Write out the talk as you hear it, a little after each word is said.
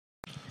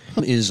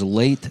is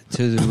late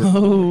to the...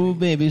 Oh,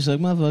 baby, suck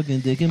my fucking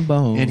dick and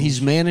bone. And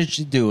he's managed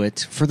to do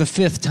it for the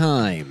 5th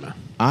time.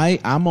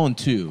 I'm on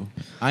 2.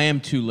 I am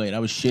too late. I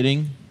was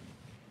shitting.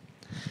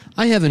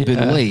 I haven't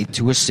been late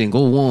to a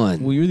single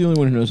one. Well, you're the only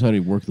one who knows how to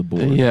work the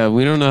board. Yeah,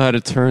 we don't know how to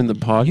turn the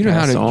podcast You know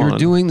how to... on. You're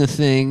doing the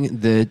thing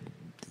that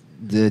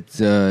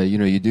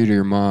you do to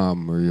your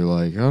mom, where you're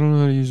like, I don't know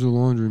how to use the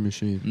laundry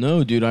machine.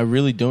 No, dude, I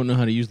really don't know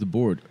how to use the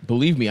board.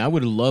 Believe me, I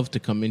would love to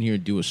come in here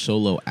and do a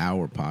solo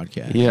hour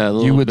podcast. Yeah,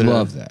 You would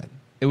love that.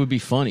 It would be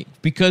funny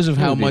because of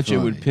how would be much it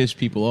funny. would piss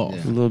people off.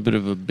 Yeah. a little bit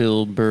of a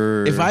Bill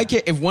Burr.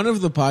 If one of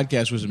the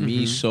podcasts was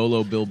me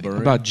solo Bill Burr,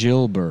 About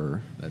Jill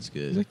Burr. that's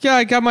good. Yeah,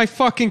 I got my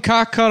fucking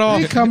cock cut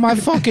off. Cut my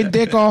fucking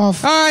dick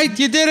off. All right,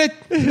 you did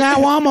it. Now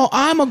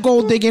I'm a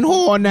gold digging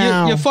whore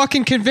now. You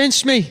fucking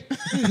convinced me.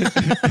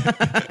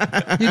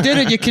 You did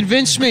it. You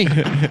convinced me.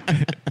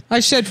 I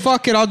said,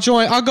 fuck it. I'll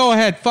join. I'll go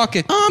ahead. Fuck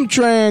it. I'm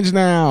trans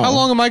now. How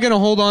long am I going to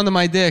hold on to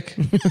my dick?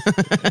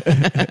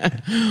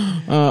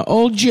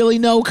 Old Jilly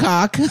no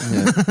cock.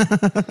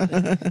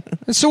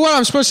 So what?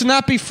 I'm supposed to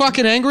not be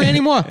fucking angry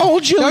anymore?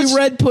 Old Jilly That's-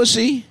 red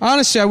pussy.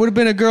 Honestly, I would have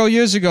been a girl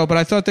years ago, but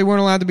I thought they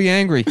weren't allowed to be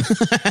angry. They're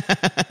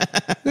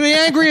the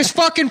angriest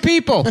fucking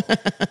people.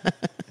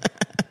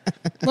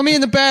 Let me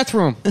in the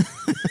bathroom.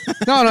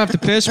 No, I don't have to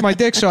piss. My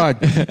dick's hard.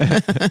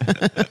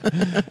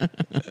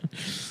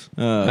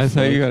 I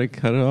thought you got to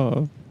cut it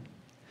off.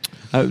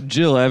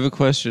 Jill, I have a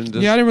question.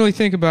 Yeah, I didn't really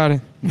think about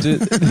it.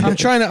 I'm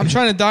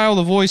trying to dial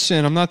the voice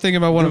in. I'm not thinking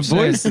about what I'm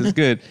saying. voice is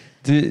good.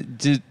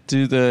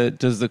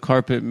 Does the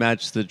carpet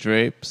match the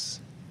drapes?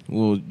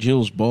 Well,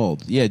 Jill's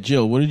bald. Yeah,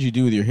 Jill, what did you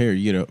do with your hair?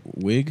 You get a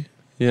wig?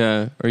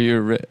 Yeah. Are you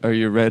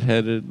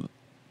redheaded?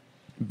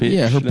 Bitch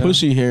Yeah, her now?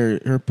 pussy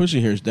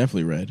hair is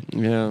definitely red.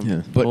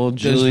 Yeah. But Old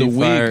does Jilly the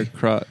Fire wig-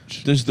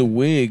 crotch. Does the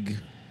wig?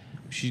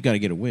 She's got to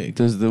get a wig.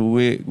 Does the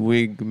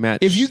wig match?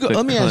 If you go, the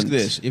let me ask cunt?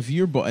 this: if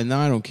you're bald, and now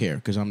I don't care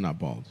because I'm not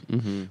bald,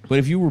 Mm-hmm. but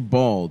if you were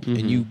bald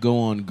and you go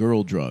on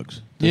girl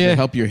drugs, does Yeah. it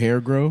help your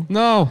hair grow?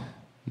 No.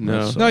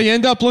 No. No, you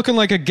end up looking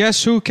like a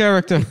Guess Who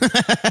character.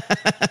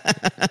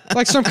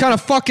 Like some kind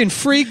of fucking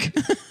freak.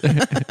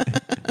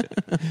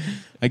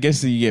 I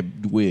guess that you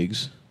get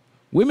wigs.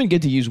 Women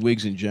get to use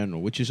wigs in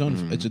general, which is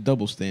it's a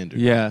double standard.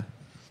 Yeah.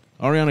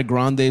 Ariana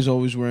Grande's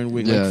always wearing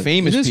wigs. Like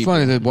famous It is people.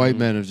 funny that white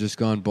men have just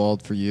gone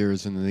bald for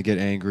years, and then they get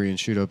angry and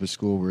shoot up a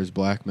school. Whereas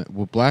black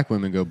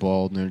women go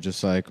bald, and they're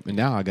just like,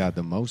 now I got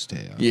the most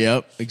hair.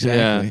 Yep,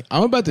 exactly. Yeah.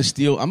 I'm about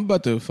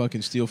to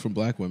fucking steal from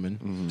black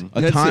women. A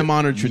That's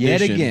time-honored tradition.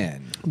 Yet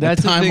again,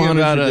 That's the thing time-honored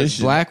about us.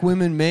 tradition. black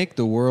women make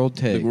the world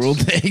The takes. world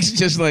takes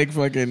just like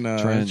fucking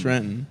Trenton.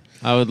 Trenton.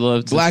 I would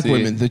love to Black see,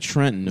 women, the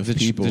Trenton of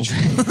people.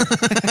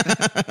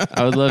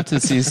 I would love to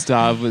see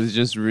Stav with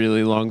just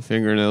really long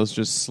fingernails,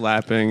 just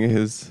slapping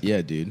his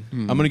Yeah, dude.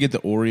 I'm gonna get the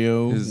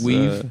Oreo His,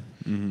 weave.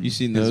 You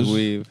seen his those?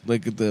 weave.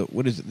 Like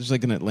what is it? There's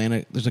like an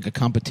Atlanta. There's like a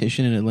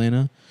competition in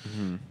Atlanta,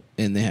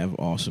 and they have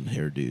awesome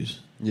hairdos.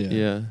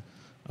 Yeah.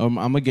 I'm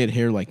gonna get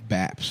hair like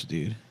Baps,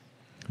 dude.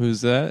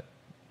 Who's that?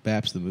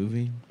 Baps the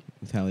movie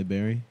with Halle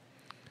Berry.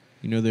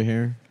 You know their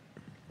hair?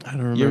 I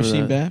don't remember. You ever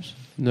seen that. Baps?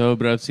 No,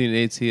 but I've seen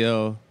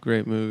ATL.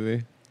 Great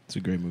movie. It's a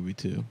great movie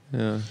too.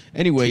 Yeah.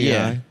 Anyway, T.I.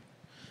 yeah.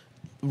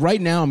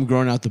 Right now, I'm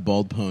growing out the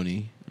bald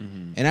pony,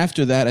 and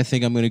after that, I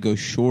think I'm going to go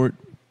short,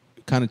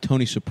 kind of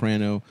Tony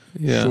Soprano,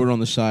 Yeah. short on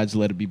the sides,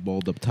 let it be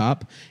bald up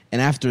top,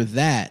 and after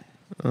that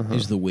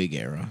is the wig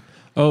era.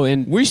 Oh,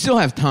 and We still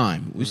have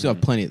time. We still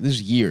have plenty. This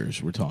is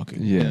years we're talking.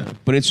 Yeah.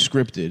 but it's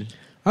scripted.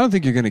 I don't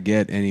think you're going to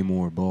get any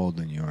more bald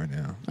than you are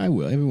now. I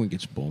will. Everyone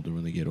gets bolder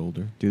when they get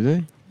older. Do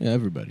they? Yeah,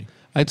 everybody.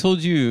 I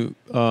told you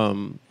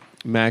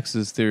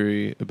Max's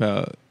theory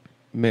about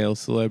male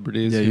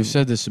celebrities. Yeah, you've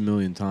said this a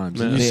million times.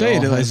 Man. And you They say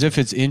it all as if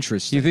it's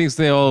interesting. He thinks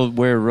they all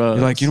wear rubs.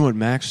 You're like, you know what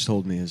Max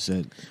told me is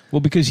that Well,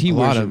 because he a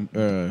wears lot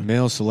of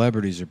male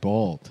celebrities are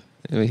bald.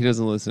 I mean, he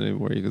doesn't listen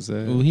anymore. You can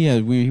say well,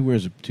 he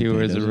wears a toupee, he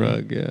wears a doesn't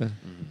rug. Yeah,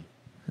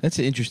 That's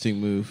an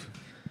interesting move.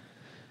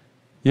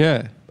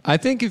 yeah. I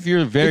think if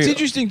you're very, It's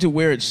interesting to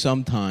wear it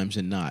sometimes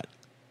and not.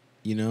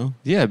 You know.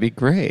 yeah, it'd be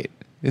great.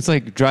 It's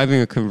like driving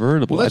a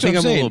convertible. Well, that's I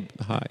think what I'm I'm a saying.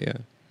 little high. Yeah.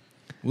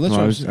 Well, that's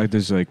what I'm saying.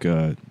 there's like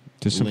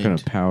just some kind Lint.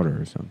 of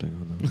powder or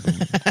something.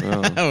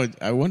 Oh.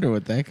 I wonder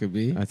what that could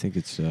be. I think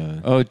it's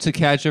Oh, to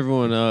catch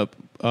everyone up,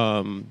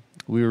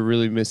 we were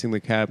really missing the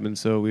cabin,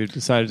 so we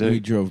decided We to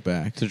drove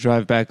back.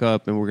 drive back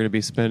up, and we're going to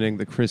be spending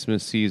the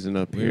Christmas season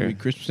up Maybe here.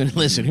 Christmas.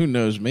 Listen, who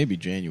knows? Maybe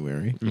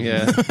January.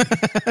 Yeah,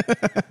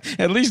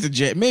 At least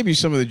maybe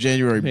some of the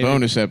January Maybe.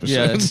 bonus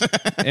episodes.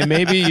 yeah, and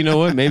maybe you know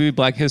what? Maybe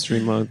Black History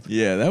Month.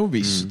 Yeah, that would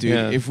be stupid.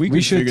 Yeah. If we we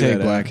could should figure take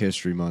that Black out.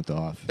 History Month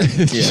off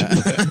Yeah.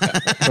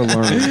 to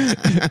learn.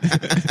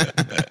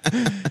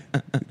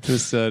 To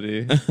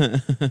study.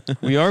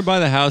 We are by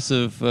the house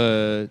of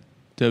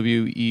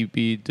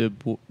W.E.B. Du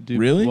Bois.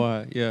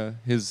 Really? Yeah,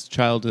 his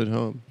childhood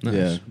home. Nice.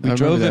 Yeah, We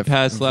drove it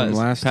past from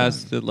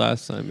it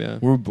last time. Yeah,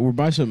 We're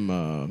by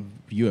some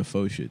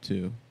UFO shit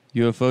too.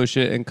 UFO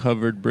shit and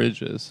covered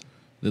bridges.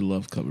 They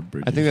love covered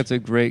bridges. I think that's a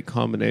great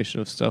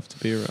combination of stuff to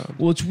be around.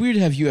 well, it's weird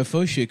to have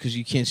UFO shit because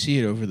you can't see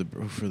it over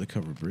the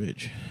covered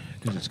bridge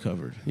because it's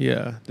covered.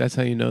 Yeah, that's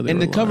how you know they And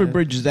were the covered lying.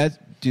 bridge is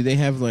that? Do they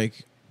have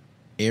like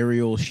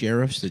aerial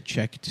sheriffs that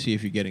check to see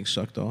if you're getting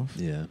sucked off?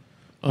 Yeah.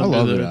 Under I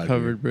love the it out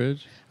covered here.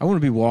 bridge. I want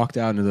to be walked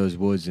out into those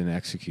woods and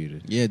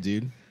executed. Yeah,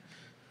 dude.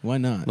 Why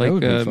not? Like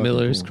would be fucking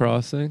Miller's cool.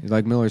 Crossing.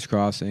 Like Miller's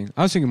Crossing.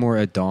 I was thinking more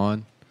at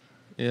dawn,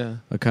 Yeah.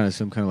 like kind of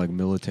some kind of like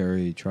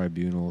military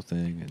tribunal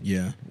thing. And,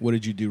 Yeah. What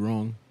did you do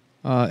wrong?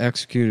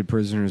 executed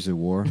prisoners of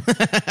war.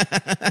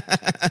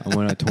 I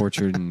went out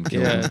tortured and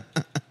killed Yeah. them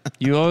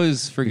You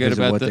always forget because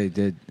of about what the. they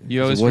did.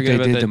 You because always of what forget they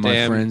about did that to my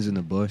damn- friends in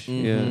the bush.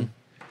 Yeah.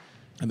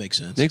 That makes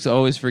sense. Nick's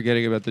always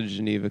forgetting about the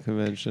Geneva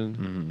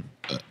Convention.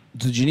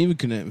 The Geneva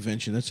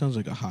Convention, that sounds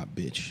like a hot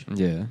bitch.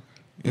 Yeah.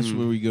 That's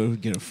where we go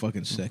get a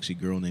fucking sexy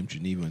girl named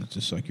Geneva and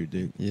to suck your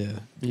dick. Yeah.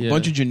 Yeah. A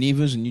bunch of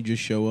Genevas and you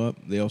just show up.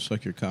 They all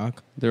suck your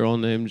cock. They're all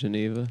named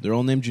Geneva. They're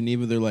all named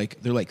Geneva. They're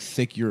like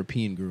thick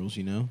European girls,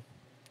 you know?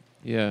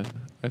 Yeah.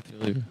 I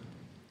feel you.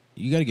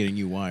 You got to get a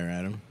new wire,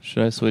 Adam.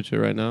 Should I switch it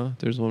right now?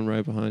 There's one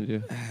right behind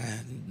you.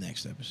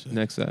 Next episode.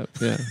 Next up.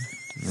 Yeah.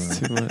 It's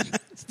too much.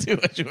 It's too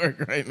much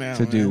work right now.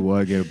 To do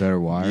what? Get a better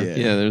wire? Yeah.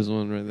 Yeah, there's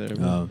one right there.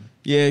 Oh.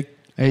 Yeah.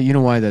 Hey, you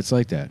know why that's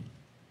like that?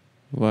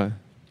 Why?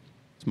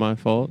 It's my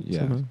fault. Yeah.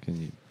 somehow?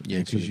 Can you? Yeah,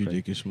 because your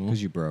dick is small.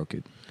 Because you broke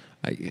it.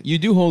 You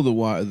do hold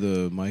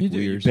the mic You do.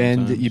 weird. You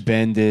bend it. sometimes. You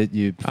bend it.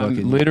 You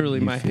fucking. Literally,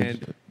 you my fix-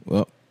 hand.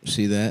 Well,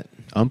 see that?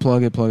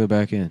 Unplug it. Plug it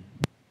back in.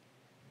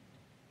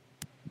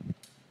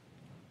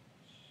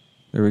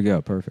 There we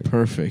go. Perfect.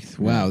 Perfect.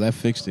 Wow, that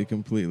fixed it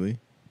completely.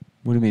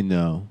 What do you mean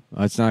no?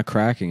 It's not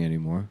cracking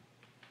anymore.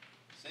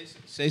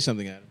 Say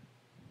something, Adam.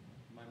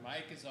 My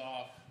mic is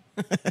off.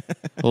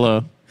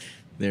 Hello.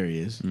 There he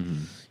is.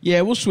 Mm-hmm.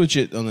 Yeah, we'll switch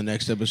it on the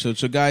next episode.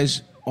 So,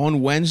 guys,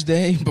 on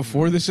Wednesday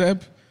before this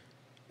ep,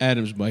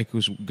 Adam's mic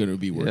was going to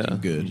be working Yeah.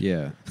 good.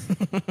 Yeah.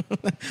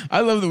 I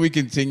love that we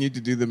continue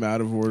to do them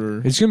out of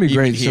order. It's going to be even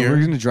great. So here. we're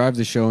going to drive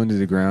the show into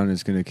the ground.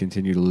 It's going to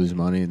continue to lose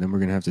money, and then we're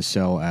going to have to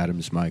sell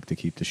Adam's mic to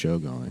keep the show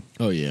going.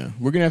 Oh yeah,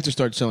 we're gonna have to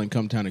start selling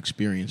Come Town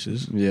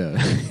experiences.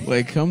 Yeah.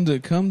 Like come to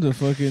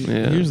fucking.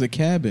 Yeah. Here's the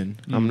cabin.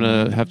 I'm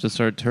gonna have to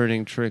start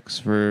turning tricks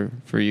for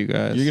you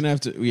guys. You're gonna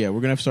have to. Yeah,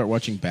 we're gonna have to start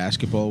watching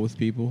basketball with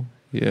people.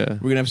 Yeah.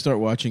 We're gonna have to start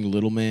watching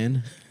Little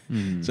Man.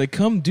 Mm. It's like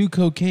come do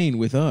cocaine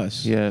with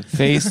us. Yeah.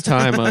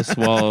 FaceTime us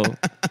while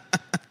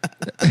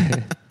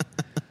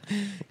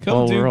Come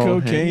While do we're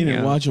all cocaine hanging and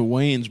out. watch a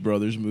Wayans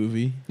Brothers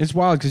movie. It's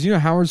wild because you know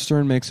Howard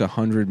Stern makes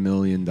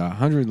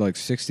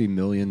 $160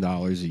 million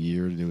a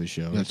year to do a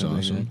show. or That's something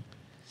like awesome. that.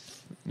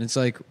 And it's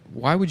like,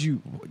 why would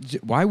you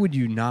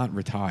not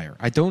retire?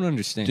 I don't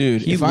understand,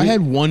 Dude, He if I li-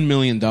 had $1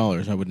 million,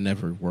 I would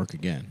never work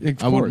again.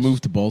 Of I would course. move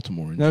to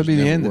Baltimore and that would just be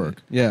the never end work. of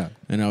it. Yeah,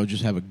 And I would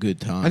just have a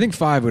good time. I think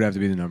 5 would have to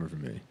be the number for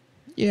me.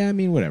 Yeah, I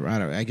mean, whatever.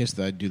 I guess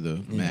I'd do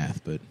the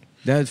math, but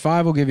That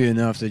 5 will give you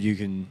enough that you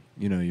can,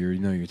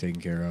 you're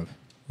taken care of.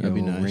 You That'd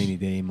be have a little nice. rainy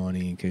day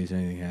money in case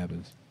anything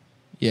happens.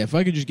 yeah, if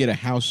I could just get a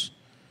house.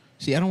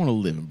 See, I don't want to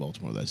live in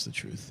Baltimore. That's the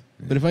truth.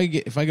 But if I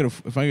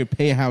could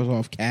pay a house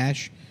off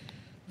cash,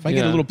 if I get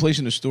a Yeah. little place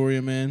in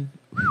Astoria, man,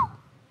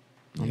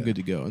 I'm Yeah. good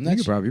to go. And You're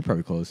that's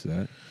probably close to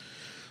that.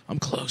 I'm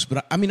close,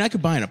 but I mean, I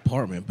could buy an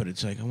apartment, but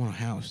it's like I want a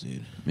house,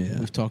 dude. Yeah.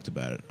 We've talked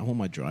about it. I want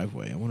my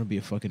driveway. I want to be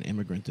a fucking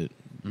immigrant that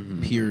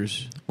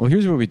peers. Well,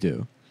 here's what we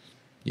do.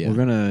 Yeah, We're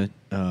gonna.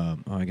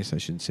 I guess I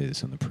shouldn't say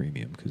this on the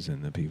premium because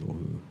then the people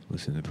who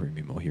listen to the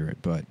premium will hear it.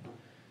 But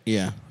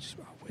yeah.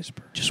 I'll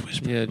whisper. Just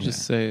whisper. yeah,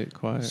 just say it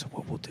quiet. So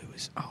what we'll do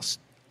is I'll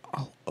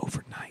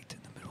overnight in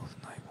the middle of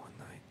the night one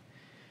night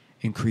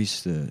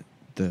increase the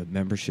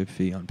membership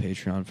fee on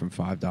Patreon from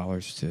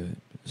 $5 to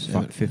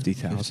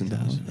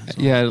 $50,000.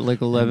 Yeah, like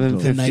The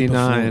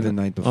 11:59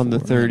 night before. on the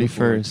The night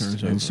before it 31st.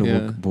 turns And so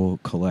Yeah. we'll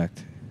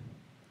collect.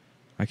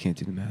 I can't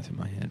do the math in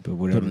my head, but Put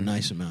whatever. a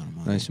nice amount of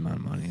money. Nice amount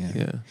of money. Yeah.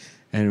 Yeah.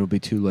 And it'll be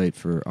too late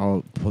for.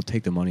 We'll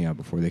take the money out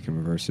before they can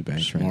reverse the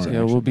bank Smart. transaction.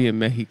 Yeah, we'll be in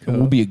Mexico. And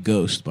we'll be a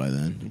ghost by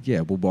then.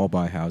 Yeah, we'll all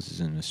buy houses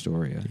in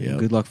Astoria. Yep.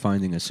 Good luck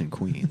finding us in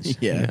Queens.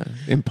 Yeah.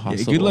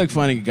 Impossible. Good luck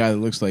finding a guy that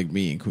looks like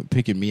me and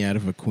picking me out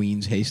of a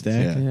Queen's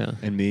haystack. Yeah.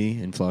 And me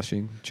in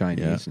Flushing,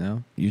 Chinese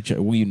now.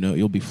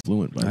 You'll be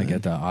fluent by I then.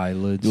 get the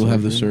eyelids. You'll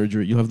have the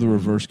surgery. You'll have the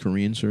reverse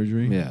Korean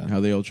surgery. Yeah. How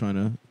they all try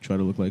to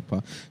look like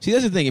pop. See,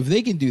 that's the thing. If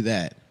they can do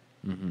that,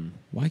 Mm-hmm.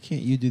 why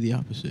can't you do the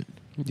opposite?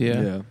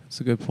 Yeah, Yeah. that's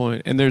a good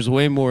point. And there's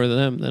way more of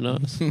them than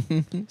us.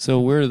 So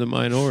we're the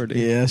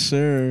minority, Yes,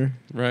 sir.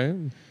 right?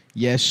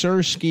 Yes,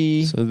 sir.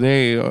 Ski.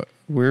 So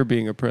we're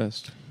being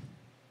oppressed.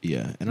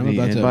 Yeah, and I'm The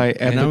about end. to. By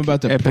and I'm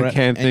about to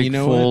epicanthic and you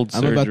know fold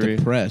what? I'm about surgery.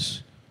 to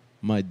press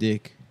my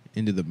dick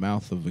into the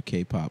mouth of a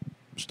K-pop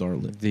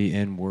starlet. The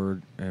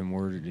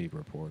N-wordity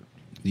report.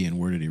 The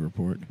N-wordity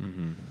report.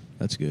 Mm-hmm.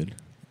 That's good.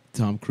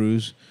 Tom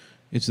Cruise.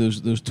 It's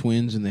those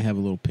twins, and they have a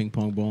little ping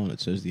pong ball, and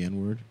it says the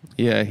N-word.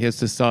 Yeah, he has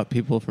to stop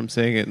people from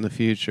saying it in the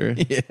future.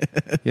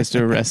 He has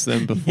to arrest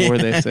them before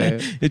they say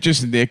it. It's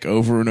just Nick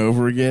over and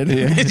over again.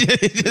 Yeah.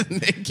 it just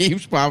Nick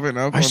keeps popping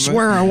up. I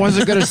swear I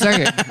wasn't going to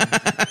say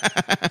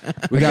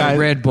it. We got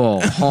Red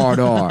Bull, hard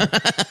R,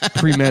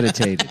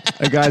 premeditated.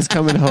 A guy's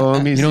coming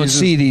home. You don't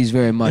see these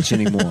very much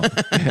anymore.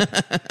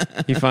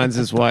 He finds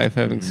his wife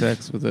having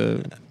sex with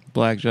a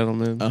Black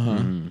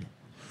gentleman.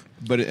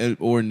 But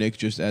or Nick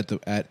just at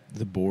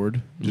the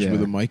board, just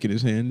with a mic in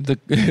his hand.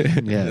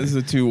 Yeah. Those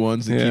are the two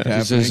ones that keep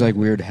There's happening. those like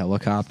weird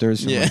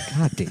helicopters. Yeah. Like,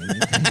 God damn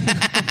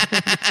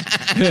it.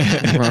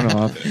 Run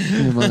off.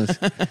 You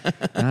must.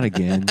 Not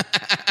again.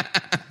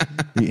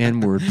 The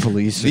N-word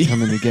police are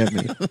coming to get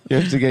me. You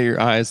have to get your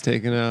eyes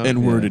taken out.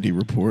 And wordity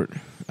report.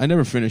 I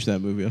never finished that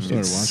movie. I started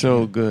It's watching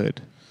so it.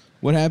 good.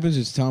 What happens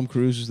is Tom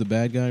Cruise is the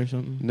bad guy or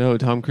something? No,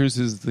 Tom Cruise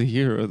is the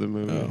hero of the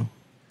movie. Oh.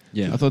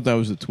 Yeah. I thought that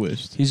was the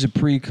twist. He's a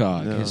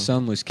pre-cog. No. His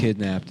son was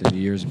kidnapped in the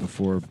years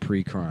before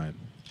pre-crime.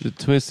 The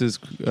twist is,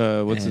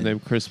 what's his And- name?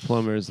 Chris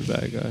Plummer is the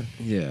bad guy.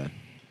 Yeah.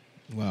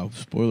 Wow,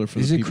 spoiler for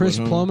Is the it people Chris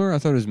at home. Plummer? I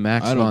thought it was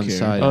Max I don't von care.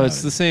 Sydow. Oh,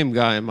 it's the same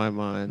guy in my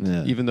mind,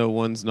 Yeah. even though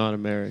one's not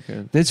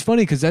American. It's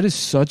funny because that is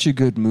such a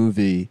good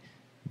movie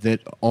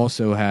that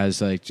also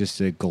has like just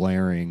a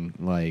glaring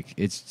like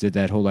it's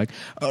that whole like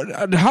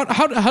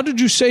how did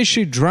you say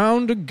she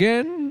drowned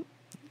again?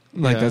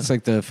 Like Yeah. that's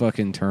like the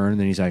fucking turn. And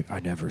then he's like, I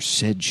never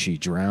said she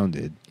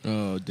drowned.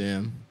 Oh,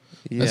 damn.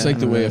 Yeah. That's like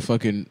the way a right.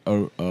 fucking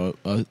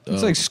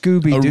It's like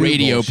Scooby a Doo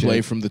radio bullshit.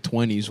 play from the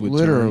 20s would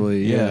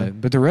Literally, turn. yeah.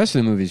 But the rest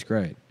of the movie's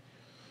great.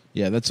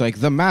 Yeah, that's like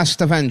the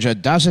Masked Avenger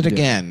does it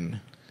again.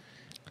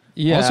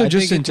 Yeah, Also, I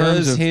just think in it terms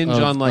does of- hinge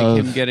of- on like of-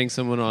 him getting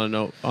someone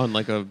on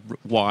like a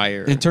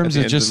wire. In terms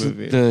at of the end just the,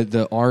 movie.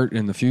 the art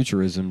and the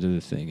futurism to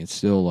the thing, it's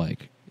still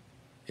like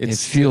it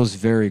It's feels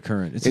very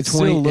current. It's it a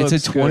 20 still it's a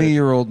looks good.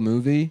 20-year-old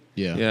movie.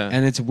 Yeah. yeah,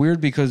 And it's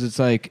weird because it's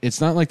like it's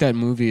not like that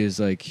movie is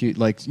like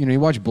like you know you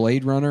watch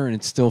Blade Runner and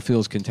it still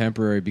feels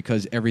contemporary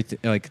because everything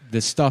like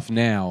the stuff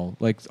now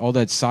like all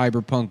that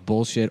cyberpunk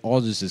bullshit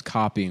all this is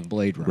copying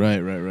Blade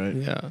Runner. Right.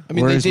 yeah. I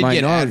mean, Whereas they did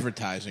get Minority-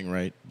 advertising,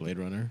 right? Blade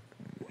Runner.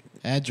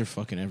 Ads are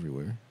fucking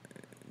everywhere.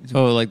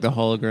 Oh, like the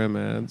hologram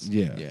ads.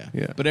 Yeah.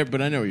 Yeah. But I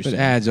know what you're But saying.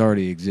 ads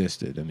already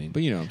existed. I mean,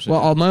 But you know what I'm saying.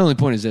 well, my only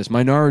point is this: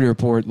 Minority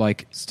Report,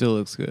 like Still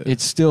looks good. it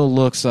still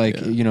looks like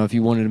Yeah. you know if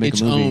you wanted to make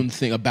its a movie. own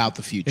thing about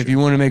the future. If you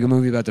want to make a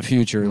movie about the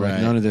future, like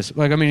Right. none of this,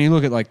 like I mean, you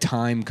look at like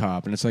Time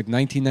Cop, and it's like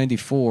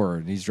 1994,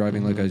 and he's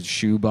driving like a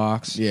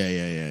shoebox, yeah.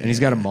 and he's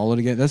got a mullet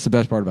again. That's the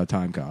best part about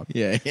Time Cop.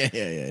 Yeah.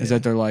 Is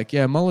that they're like,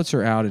 yeah, mullets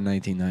are out in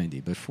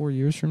 1990, but 4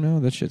 years from now,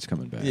 that shit's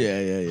coming back.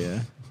 Yeah.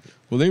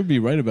 Well, they would be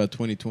right about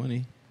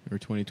 2020 or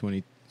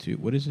 2022.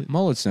 What is it?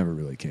 Mullets never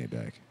really came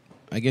back.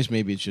 I guess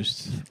maybe it's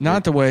just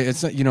Not the way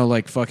it's not, you know,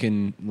 like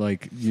fucking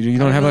like you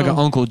don't have like know. an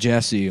Uncle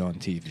Jesse on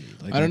TV.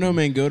 Like, I don't know,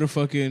 man. Go to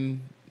fucking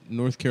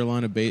North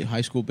Carolina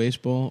high school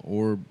baseball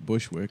or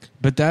Bushwick.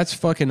 But that's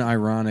fucking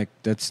ironic.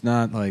 That's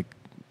not like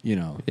you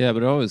know. yeah,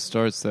 but it always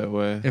starts that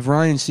way. If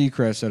Ryan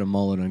Seacrest had a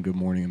mullet on Good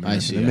Morning America, I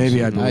see. then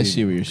maybe I'd I believe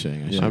see him. what you're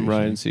saying. I see I'm what you're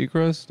Ryan saying.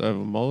 Seacrest. I have a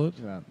mullet.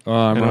 I'm And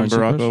Ryan I'm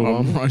Barack Seacrest. Obama.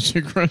 I'm Ryan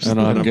Seacrest. And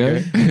I'm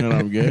gay. And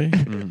I'm gay.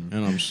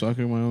 And I'm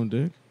sucking my own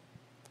dick.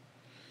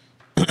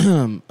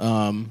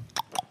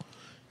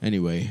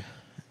 Anyway,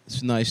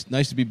 it's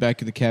nice to be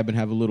back in the cabin.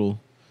 Have a little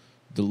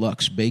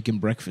deluxe bacon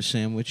breakfast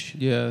sandwich.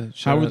 Yeah.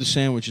 How were the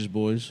sandwiches,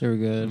 boys? They were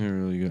good. They're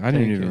really good. I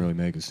didn't Thank even you. really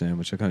make a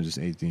sandwich. I kind of just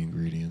ate the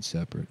ingredients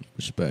separate.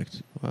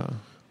 Respect. Wow.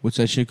 What's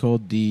that shit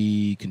called?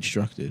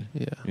 Deconstructed.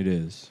 Yeah. It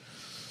is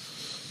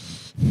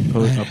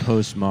a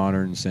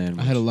postmodern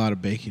sandwich. I had a lot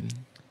of bacon.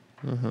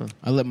 Uh-huh.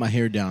 I let my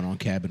hair down on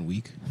cabin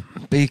week.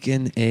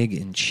 bacon, egg,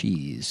 and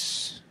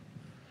cheese.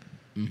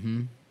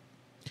 Mm-hmm.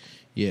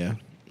 Yeah.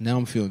 Now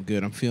I'm feeling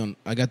good.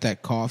 I got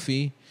that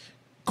coffee.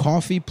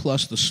 Coffee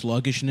plus the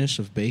sluggishness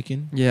of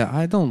bacon. Yeah,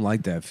 I don't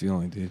like that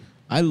feeling, dude.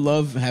 I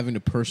love having to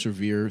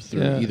persevere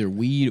through Yeah. either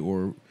weed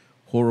or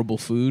horrible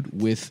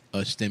food with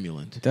a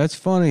stimulant. That's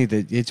funny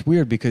that it's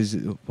weird because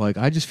like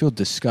I just feel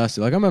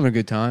disgusted. Like I'm having a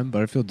good time,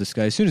 but I feel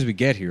disgusted. As soon as we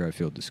get here, I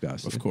feel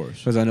disgusted. Of course.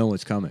 Because I know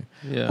what's coming.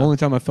 Yeah. Only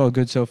time I felt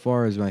good so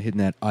far is when I hitting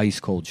that ice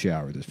cold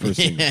shower. The first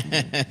thing.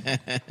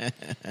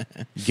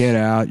 Get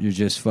out, you're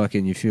just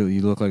fucking.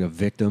 You look like a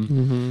victim.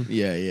 Mm-hmm.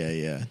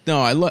 Yeah.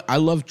 No, I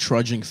love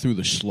trudging through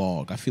the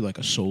slog. I feel like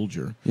a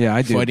soldier. Yeah,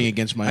 I do. Fighting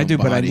against my own I do,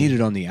 but I body. need it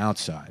on the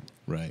outside.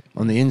 Right.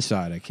 On the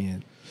inside, I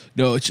can't.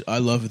 No, I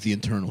love the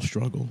internal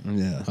struggle.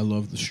 Yeah. I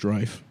love the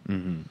strife.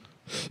 Mm-hmm.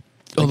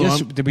 Although I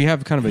guess, we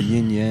have kind of a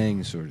yin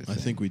yang sort of I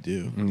thing. think we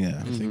do. Yeah.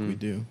 I think we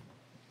do.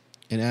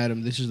 And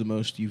Adam, this is the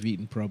most you've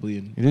eaten probably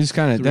in. It is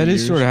kind of 3 that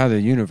is years. sort of how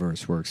the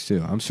universe works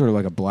too. I'm sort of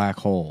like a black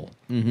hole,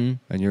 Mm-hmm.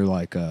 and you're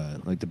like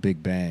the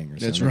Big Bang or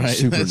That's something.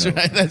 right. like a That's supernova.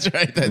 right. That's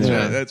right. That's Yeah.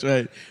 right. That's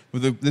right.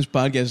 Well, this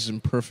podcast is in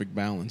perfect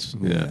balance.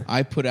 Yeah.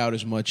 I put out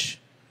as much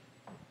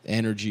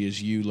energy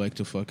as you like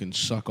to fucking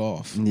suck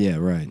off. Yeah,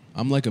 right.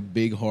 I'm like a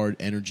big hard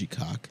energy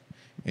cock,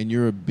 and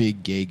you're a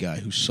big gay guy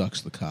who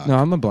sucks the cock. No,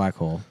 I'm a black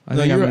hole. I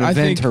No, think I'm you're- an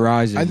event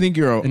horizon. I think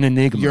you're an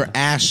enigma. You're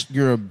a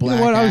You black.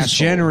 know what? I was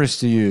asshole. generous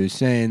to you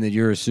saying that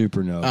you're a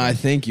supernova. I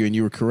thank you, and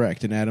you were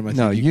correct. And Adam, I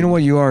no, think you know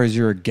what you are is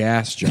you're a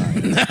gas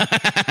giant.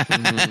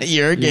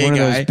 you're a gay one of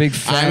those guy. big,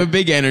 fat, I'm a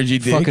big energy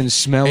dick. fucking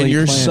smelly and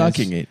you're planets.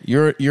 sucking it.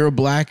 You're a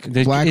black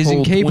that black is hole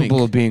incapable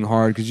twink. of being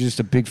hard because you're just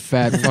a big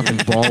fat fucking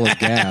ball of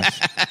gas.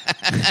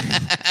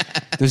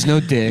 There's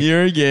no dick.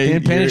 You're a gay.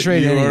 Can't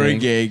penetrate you're a anything.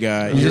 gay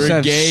guy. You You're just a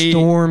have gay.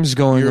 storms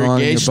going You're a on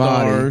gay in your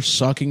star body.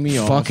 sucking me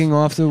off. Fucking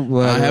off the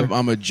weather.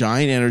 I'm a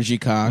giant energy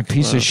cock.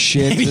 Piece of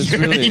shit.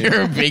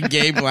 You're a big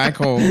gay black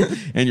hole,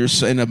 and you're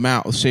in a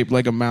mouth shaped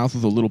like a mouth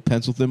with a little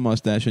pencil thin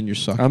mustache, and you're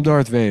sucking. I'm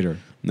Darth Vader.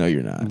 No,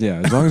 you're not.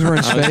 Yeah, as long as we're in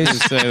I was gonna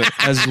space. say that.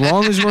 As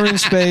long as we're in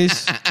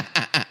space,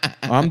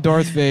 I'm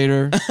Darth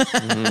Vader.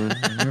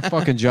 You're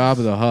fucking Jabba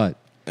the Hutt.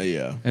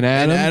 Yeah. And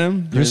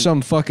Adam, you're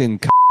some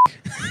fucking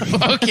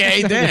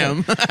Okay,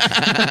 damn.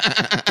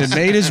 that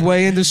made his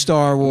way into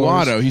Star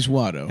Wars. Watto. He's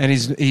Watto. And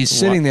he's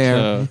sitting there.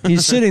 Watto.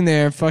 He's sitting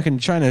there, fucking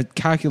trying to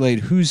calculate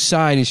whose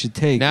side he should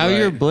take. Now Right.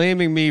 you're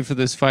blaming me for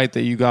this fight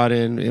that you got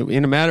in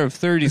a matter of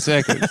 30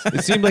 seconds.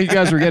 It seemed like you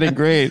guys were getting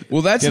great.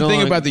 Well, that's Getting the thing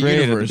along about the great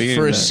at universe. beginning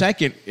For a of that.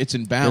 second, it's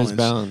in balance. There's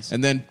balance.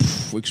 And then,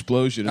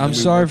 explosion. And I'm then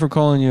we sorry were- for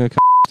calling you a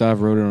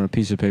Steve wrote it on a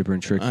piece of paper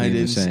and tricked me I into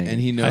didn't, saying. and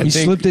he He knows.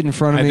 slipped it in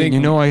front of I me, and think- you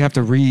know I have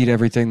to read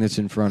everything that's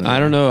in front of me. I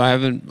don't know.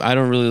 I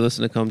don't really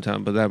listen to Come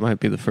Town, but that might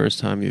be the first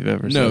time you've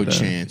ever No said that.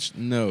 chance.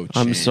 No chance.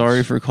 I'm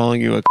sorry for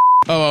calling you a.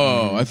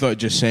 Oh, I thought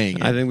just saying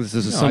it. I think this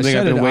is No, something I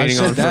I've said been it. I waiting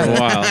said on for that. a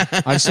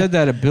while. I've said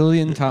that 1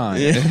 billion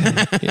times.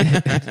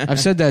 I've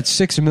said that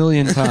 6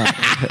 million times.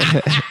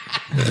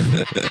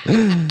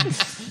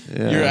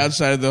 Yeah. You're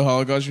outside of the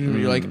Holocaust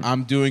Museum. You're like,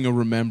 I'm doing a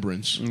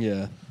remembrance.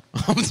 Yeah.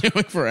 I'm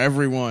doing for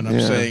everyone. I'm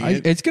Yeah. saying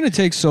it. It's going to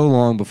take so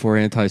long before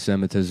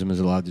anti-Semitism is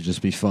allowed to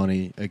just be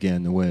funny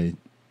again. The way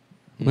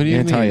What do you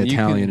mean? You can-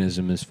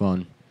 anti-Italianism is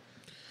fun.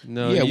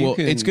 No, yeah, you well,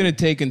 can- it's going to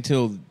take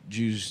until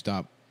Jews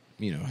stop,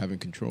 having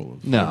control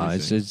of. No,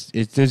 everything.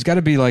 it's there's got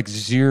to be like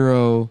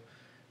zero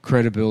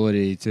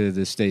credibility to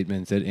the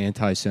statement that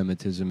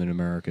anti-Semitism in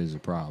America is a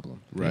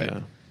problem. right. Yeah.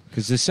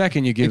 Because the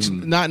second you give It's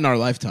them, not in our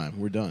lifetime.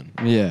 We're done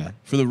yeah.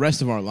 for the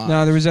rest of our lives.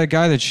 No, there was that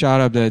guy that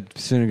shot up that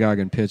synagogue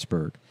in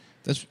Pittsburgh.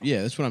 That's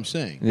what I'm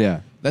saying.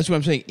 Yeah, That's what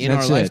I'm saying. In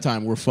That's our it.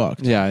 lifetime, we're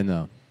fucked. yeah, I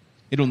know.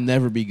 It'll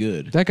never be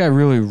good. That guy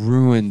really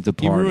ruined the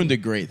He party. ruined a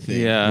great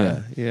thing.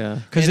 Yeah.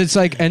 Because it's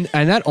like, and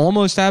that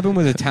almost happened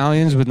with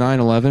Italians with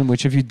 9/11,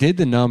 which if you did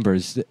the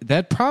numbers,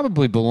 that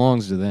probably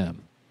belongs to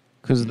them.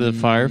 Because of the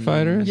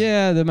firefighters?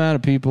 Yeah, the amount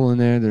of people in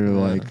there that are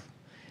like,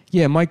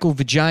 yeah, Michael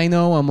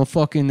Vagino, I'm a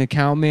fucking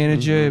account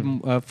manager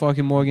at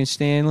fucking Morgan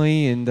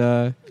Stanley, and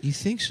You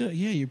think so?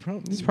 Yeah, you're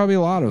probably. there's probably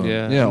a lot of them.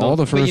 Yeah. Yeah, all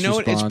the first But you know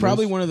what? It's responders.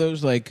 probably one of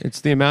those like. It's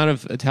the amount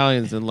of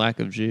Italians and lack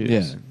of Jews.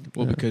 Yeah.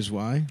 Well, because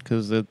why?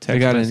 Because the They text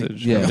got an-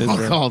 message. yeah. from I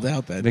Israel. called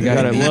out that. They day. got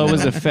Got it. Well, it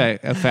was a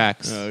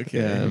fax. Okay,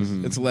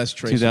 Yeah. it's less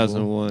traceable.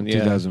 2001. Yeah.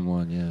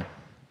 2001, yeah.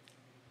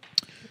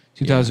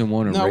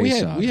 2001 a No, we race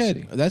had.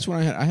 odyssey. That's when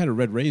I had a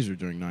red razor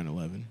during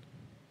 9/11.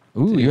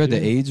 Ooh, you had the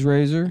Did AIDS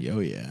razor? Oh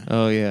yeah,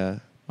 Oh yeah.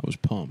 I was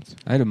pumped.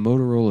 I had a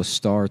Motorola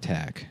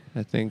StarTAC.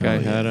 I think Oh, I yeah,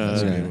 had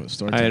that's a. good one.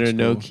 Star I had a Trek's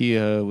cool.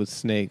 Nokia with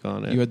Snake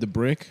on it. You had the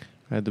brick.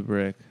 I had the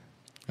brick.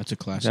 That's a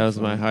classic. That was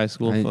my phone. high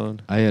school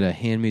phone. I had a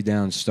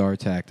hand-me-down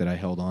StarTAC that I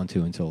held on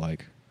to until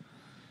like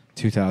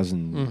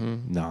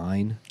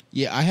 2009.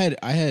 Yeah, I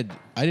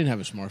didn't have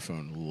a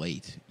smartphone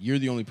late. You're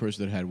the only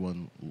person that had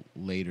one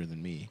later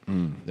than me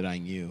that I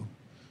knew.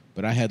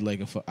 But I had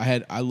like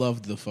I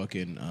loved the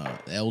fucking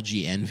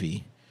LG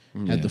Envy.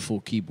 Had the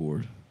full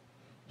keyboard.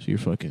 So you're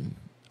fucking.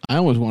 I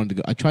always wanted to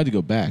go. I tried to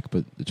go back,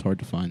 but it's hard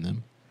to find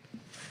them.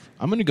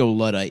 I'm gonna go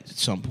Luddite at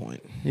some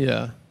point.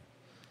 Yeah.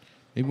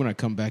 Maybe when I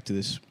come back to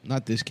this,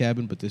 not this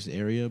cabin, but this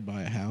area,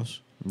 buy a house,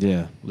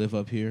 Yeah. live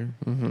up here.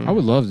 Mm-hmm. I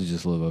would love to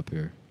just live up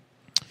here.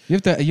 You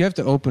have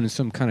to open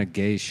some kind of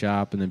gay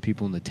shop, and then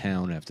people in the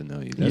town have to know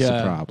you. That's the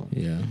Yeah. problem.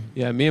 Yeah.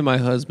 Yeah. Me and my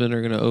husband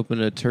are gonna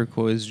open a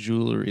turquoise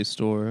jewelry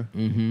store.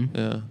 Mm-hmm.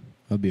 Yeah.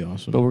 That'd be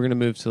awesome. But we're gonna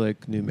move to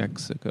like New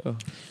Mexico.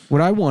 What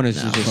I want is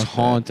Nah, to just fuck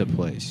haunt a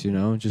place, just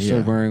Yeah.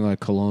 start wearing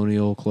like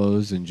colonial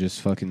clothes and just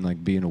fucking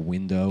like be in a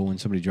window when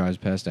somebody drives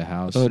past a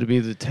house. Oh, to be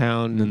the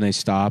town. And then they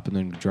stop and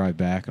then drive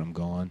back and I'm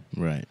gone.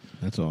 right.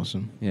 That's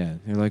awesome. Yeah.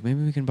 They're like,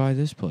 maybe we can buy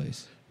this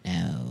place.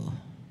 Oh,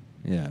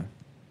 Yeah.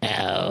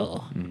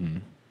 oh, Mm-hmm.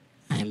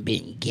 I'm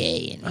being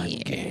gay in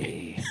here.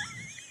 Gay.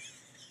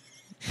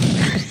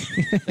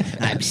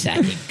 I'm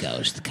sucking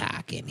ghost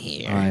cock in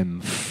here.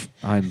 I'm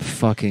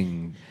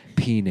fucking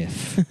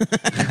penif.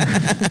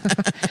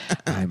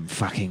 I'm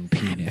fucking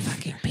penif.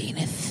 Fucking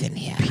penis in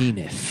here.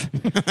 Penif.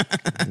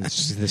 This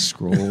is the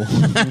scroll.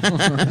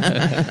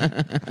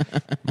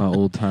 My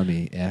old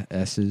timey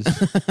S's.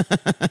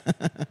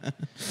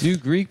 Do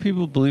Greek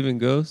people believe in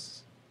ghosts?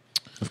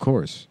 Of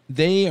course.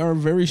 They are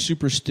very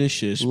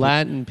superstitious. but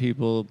Latin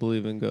people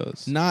believe in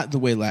ghosts. not the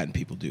way Latin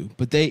people do,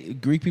 but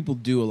Greek people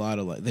do a lot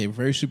of. They're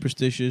very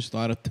superstitious. A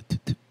lot of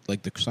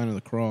like the sign of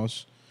the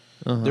cross.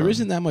 Uh-huh. There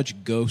isn't that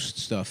much ghost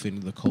stuff in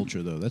the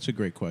culture, though. That's a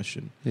great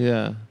question.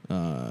 Yeah.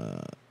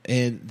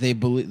 And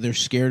they're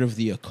scared of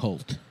the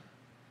occult,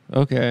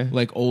 Okay.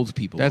 like old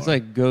people. That's are.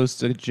 like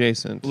ghost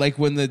adjacent. like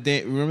when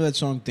remember that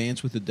song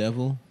 "Dance with the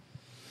Devil."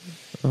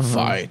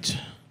 Fight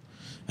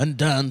and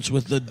dance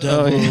with the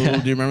devil. yeah.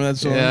 Do you remember that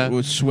song? Yeah. It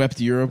was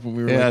swept Europe when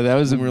we were Yeah, that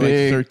was when a we were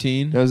big- like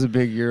 13. That was a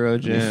big Euro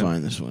Let me jam.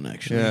 find this one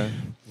actually. Yeah.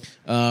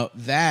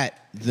 That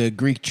the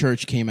Greek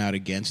church came out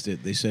against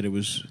it. They said it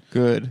was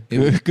Good.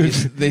 It, Good.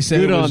 They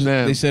said Good it was, on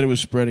them. They said it was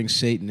spreading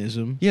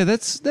Satanism. Yeah,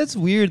 that's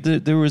weird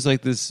that there was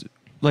like this,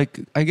 like,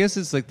 I guess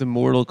it's like the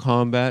Mortal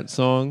Kombat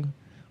song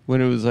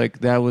when it was like,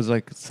 that was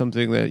like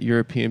something that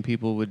European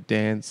people would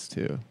dance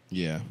to.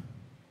 Yeah,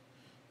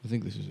 I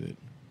think this is it.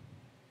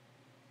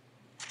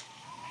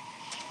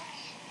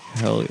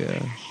 Hell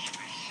yeah.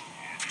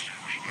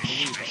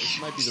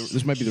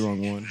 This might be the wrong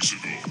one.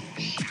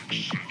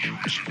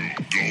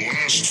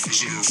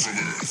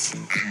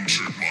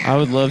 I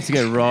would love to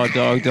get raw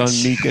dogged on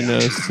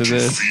Mykonos to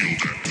this.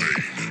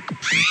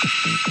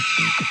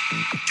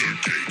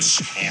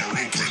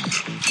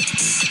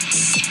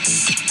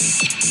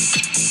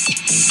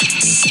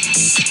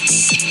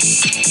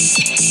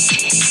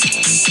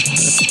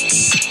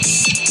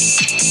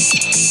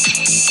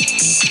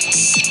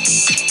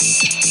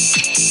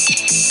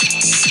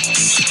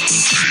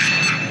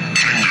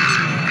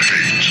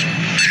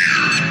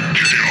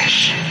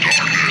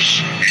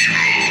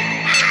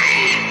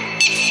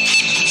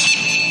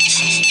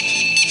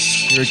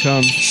 Here it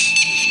comes.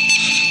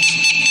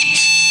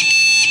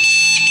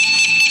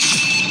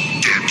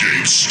 The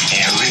gates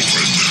are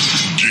open.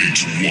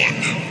 Gate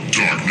 1,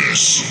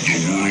 darkness, the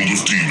world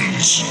of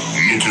demons.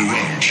 Look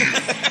around you.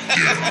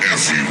 They're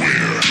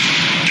everywhere.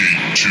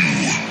 Gate 2,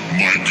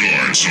 my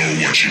guards are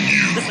watching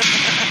you.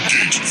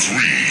 Gate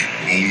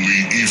 3, only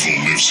evil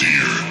lives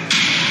here.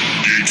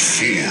 Gate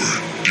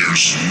 4,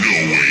 there's no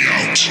way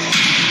out.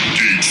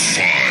 Gate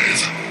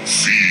 5,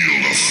 feel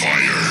the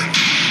fire.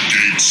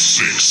 Gate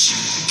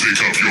 6, pick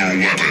up your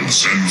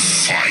weapons and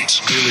fight.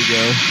 Here we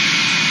go.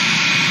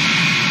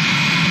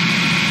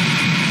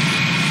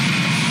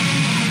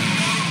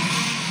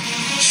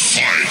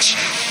 Fight.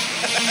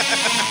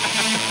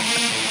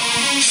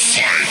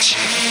 Fight.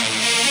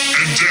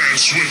 And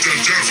dance with the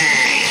devil.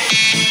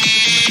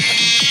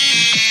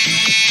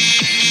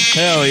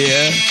 Hell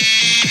yeah.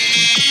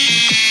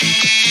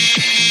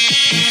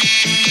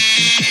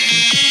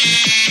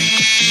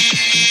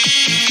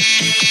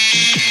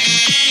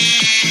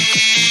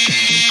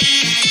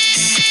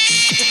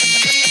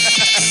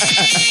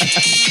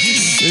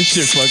 This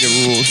shit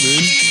fucking rules,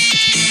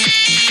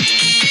 dude.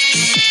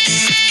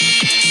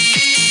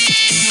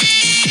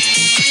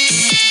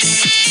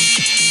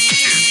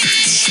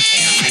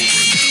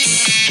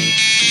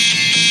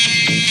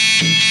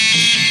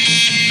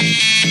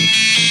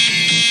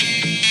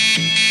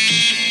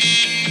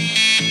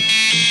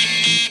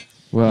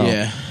 Well,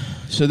 Yeah.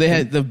 So they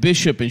had the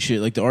bishop and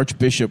shit. Like the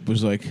archbishop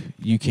was like,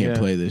 "You can't Yeah.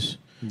 play this.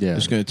 yeah.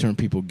 It's going to turn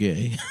people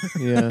gay."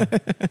 Yeah.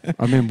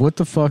 I mean, what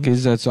the fuck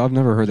is that? So I've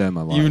never heard that in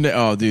my life. Even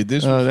oh, dude,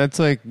 this Oh, that's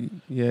like,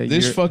 yeah.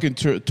 this you're- fucking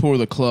tore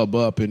the club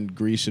up in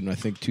Greece in I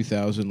think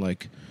 2000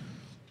 like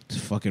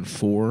fucking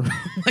 4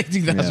 like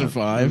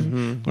 2005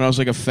 when I was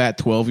like a fat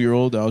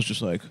 12-year-old. I was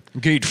just like,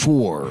 Gate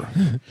 4,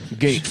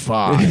 Gate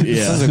 5.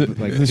 yeah, Sounds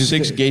like the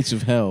 6 gates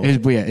of hell.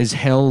 Is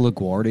hell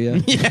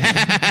LaGuardia?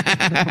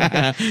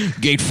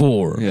 Gate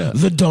 4, Yeah.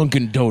 the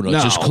Dunkin'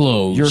 Donuts is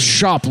closed. You're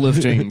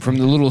shoplifting from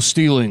the little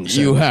stealing.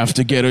 You have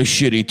to get a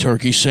shitty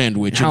turkey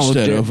sandwich How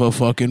instead dare- of a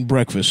fucking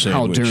breakfast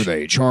How sandwich. dare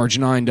they charge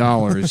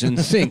 $9 and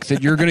think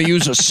that you're going to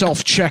use a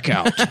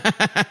self-checkout?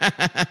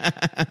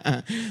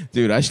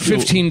 Dude, I still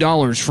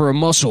 $15 for a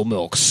muscle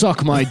milk.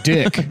 Suck my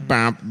dick.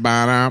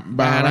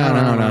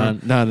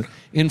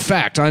 In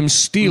fact, I'm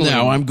stealing.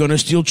 Now I'm gonna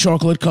steal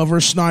chocolate cover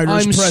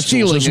Snyder's I'm pretzels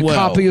stealing as a well.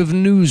 copy of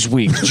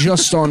Newsweek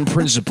just on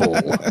principle.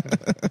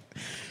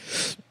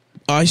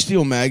 I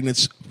steal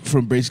magnets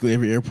from basically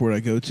every airport I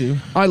go to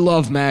I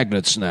love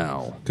magnets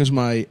now. because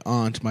my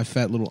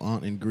fat little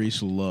aunt in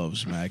Greece,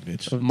 loves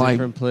magnets of my-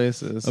 different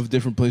places. of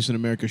different places in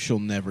America. She'll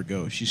never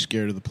go. She's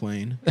scared of the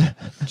plane.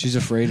 She's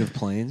afraid of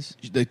planes.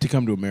 To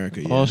come to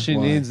America. Yeah. All she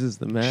Why? needs is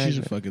the She's a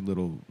magnet. fucking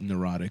little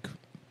neurotic.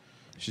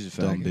 She's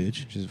a Dumb faggot.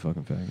 bitch. She's a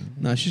fucking faggot.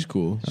 Nah, she's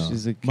cool.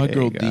 She's a My gay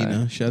girl guy.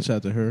 Dina. Shouts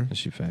out to her. Is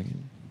she faggot?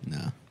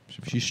 Nah,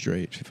 she's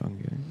straight. She fucking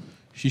gay.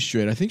 She's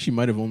straight. I think she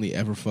might have only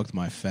ever fucked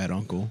my fat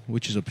uncle,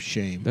 which is a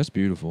shame. That's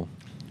beautiful.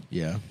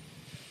 Yeah.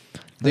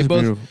 They That's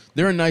both beautiful.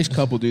 they're a nice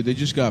couple, dude. They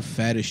just got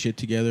fat as shit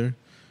together.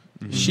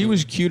 She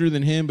was cuter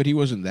than him, but he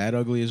wasn't that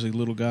ugly as a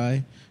little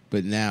guy.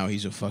 But now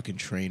he's a fucking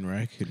train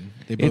wreck, and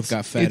they both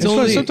got fat. It's as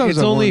only, shit. sometimes it's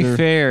I only wonder-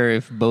 fair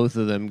if both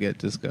of them get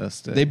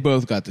disgusted. They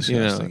both got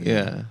disgusting. You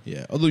know,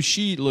 Yeah. Although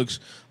she looks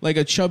like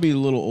a chubby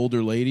little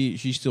older lady,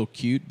 she's still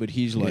cute, but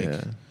he's like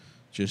Yeah.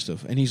 just a.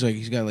 And he's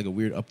got like a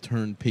weird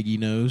upturned piggy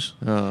nose.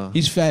 Oh.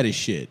 He's fat as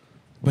shit,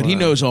 but he Wow.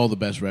 knows all the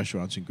best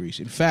restaurants in Greece.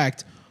 In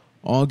fact,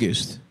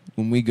 August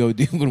when we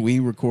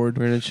record.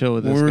 We're gonna chill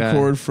with We this guy.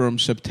 record from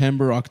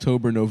September,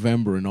 October,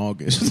 November, and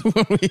August.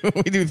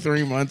 we do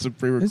 3 months of I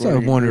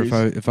pre-recording. wonder in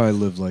Greece. if I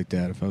lived like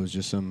that, if I was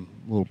just some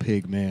little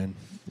pig man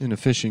in a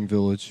fishing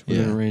village with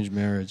an Yeah. arranged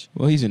marriage.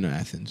 Well, he's in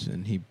Athens,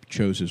 and he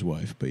chose his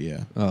wife. But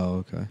yeah,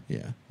 Oh, okay.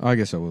 yeah, I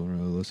guess I wasn't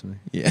really listening.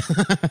 yeah.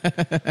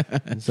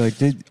 It's like,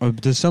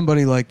 does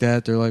somebody like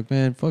that? They're like,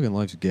 man, fucking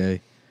life's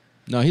gay.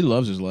 No, he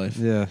loves his life.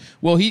 Yeah.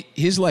 Well,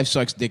 his life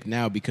sucks dick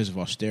now because of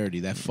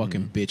austerity. That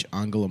fucking bitch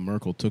Angela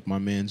Merkel took my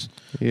man's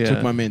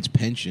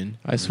pension.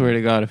 I swear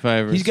to God, if I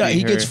ever He see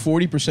gets her-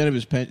 40% of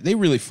his pension. They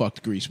really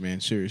fucked Greece,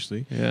 man.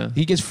 Seriously. Yeah.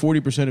 He gets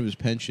 40% of his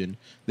pension.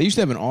 They used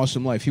to have an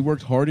awesome life. He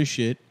worked hard as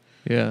shit,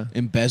 Yeah.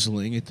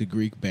 embezzling at the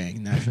Greek bank,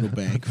 National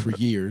Bank, for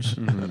years.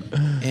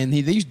 And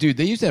they used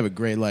to have a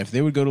great life.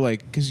 They would go to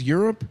because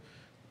Europe,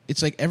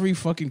 it's like every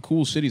fucking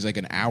cool city is like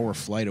an hour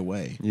flight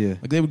away. Yeah.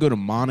 Like they would go to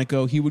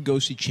Monaco. He would go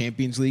see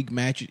Champions League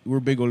matches. We're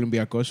a big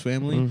Olympiacos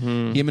family.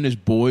 Him and his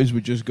boys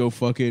would just go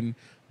to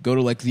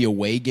like the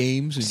away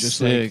games and just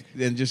Sick.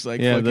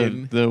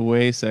 fucking the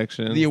away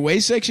section. the away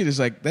section is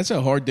like that's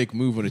a hard dick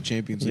move on a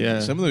Champions League.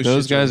 yeah. Some of those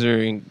shits guys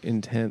are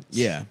intense.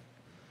 yeah.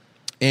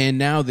 And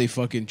now they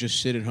fucking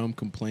just sit at home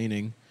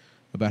complaining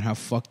about how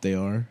fucked they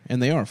are,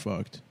 and they are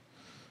fucked.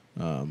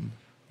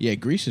 Yeah,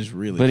 Greece is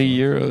really. But fucked.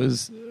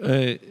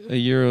 a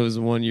euro is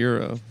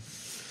 €1.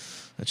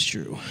 That's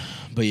true.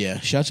 But yeah,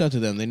 shouts out to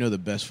them. They know the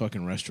best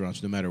fucking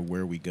restaurants no matter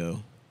where we go.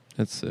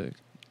 That's sick.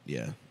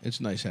 Yeah,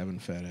 it's nice having a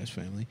fat ass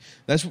family.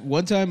 That's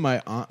one time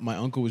my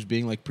uncle was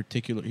being like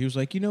particular. He was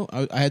like,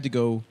 I had to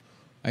go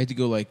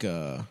like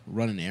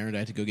run an errand. I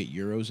had to go get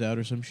euros out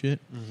or some shit.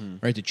 Or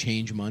I had to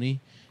change money.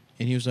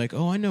 And he was like,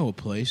 "Oh, I know a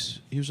place."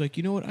 He was like,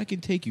 "You know what? I can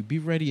take you. Be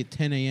ready at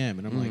 10 a.m."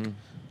 And I'm like,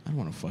 I don't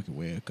want to fucking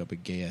wake up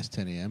at gay ass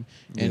 10 a.m.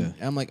 And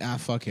I'm like,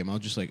 fuck him. I'll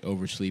just like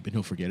oversleep and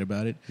he'll forget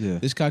about it. Yeah.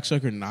 This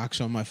cocksucker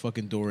knocks on my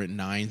fucking door at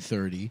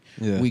 9:30.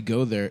 Yeah. We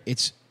go there.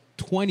 It's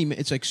 20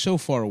 minutes. It's like so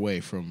far away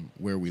from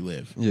where we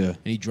live. Yeah. And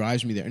he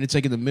drives me there. And it's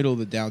like in the middle of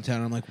the downtown.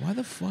 And I'm like, why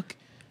the fuck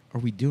are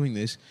we doing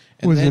this?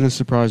 And Was then- it a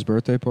surprise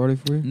birthday party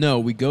for you?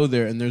 No, we go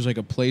there and there's like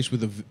a place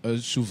with a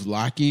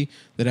souvlaki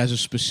that has a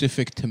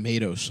specific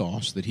tomato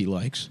sauce that he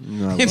likes.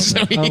 No, I And love so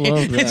that. he, I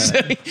love and so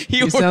that. he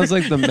He sounds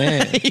like the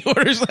man. he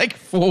orders like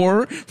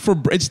 4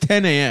 it's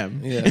 10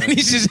 a.m. Yeah. And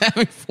he's just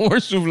having 4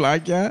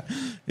 souvlaki.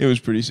 It was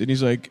pretty. And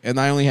he's like, and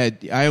I only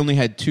had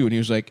 2. And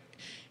he's like,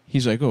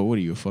 oh, what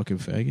are you, a fucking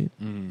faggot?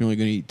 You're only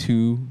gonna eat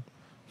 2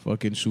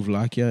 fucking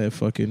souvlaki at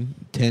fucking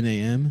 10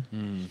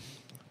 a.m.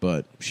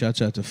 But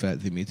shouts out to Fat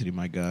Dimitri,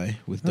 my guy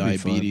with That'd be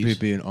fun. diabetes.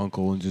 Be an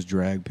uncle and just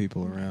drag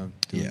people around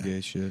doing Yeah. gay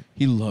shit.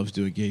 He loves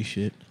doing gay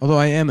shit. Although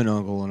I am an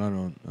uncle and I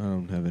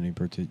don't have any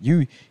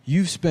particular.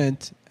 You've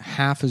spent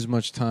half as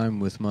much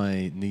time with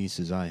my niece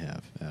as I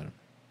have, Adam.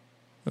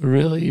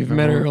 Really? You've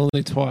met her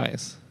only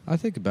twice. I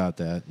think about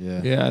that.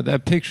 Yeah. Yeah,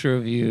 that picture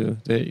of you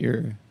that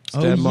your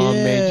stepmom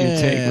made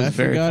you take was I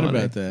very forgot funny.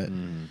 about that.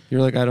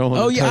 You're like, I don't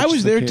want to Oh, yeah, I touch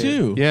was the there kid.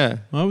 too. Yeah.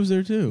 I was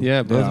there too.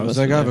 Yeah, both Yeah, I of was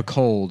us like, were I have there. a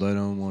cold. I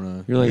don't want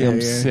to. You're like, Yeah, I'm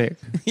yeah. sick.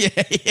 yeah.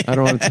 I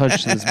don't want to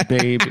touch this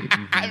baby.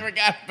 I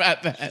forgot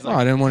about that. Oh,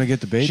 I didn't want to get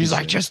the baby. She's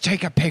like, just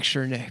take a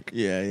picture, Nick.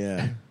 Yeah,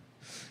 yeah.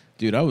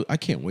 Dude, I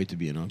can't wait to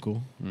be an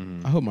uncle.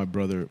 I hope my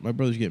brother's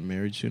getting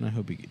married soon. I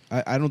hope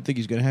I don't think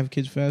he's gonna have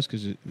kids fast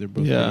because they're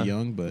both Yeah. pretty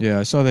young. But Yeah,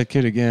 I saw that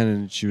kid again,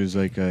 and she was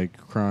like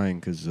crying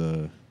because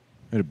I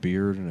had a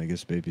beard, and I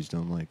guess babies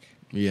don't like.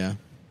 yeah,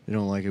 They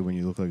don't like it when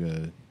you look like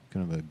a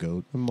kind of a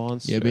goat. A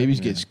monster. yeah. Babies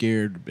get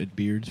scared at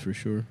beards for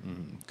sure.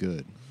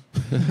 Good.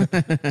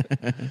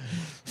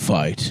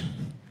 Fight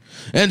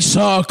and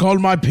suck on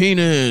my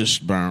penis.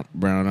 Brown.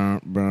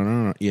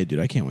 Yeah, dude,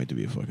 I can't wait to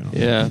be a fucking uncle.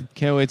 Yeah.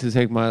 Can't wait to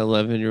take my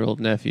 11-year-old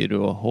nephew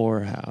to a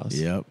whorehouse.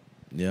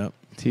 Yep.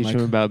 Teach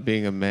him about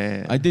being a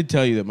man. I did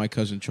tell you that my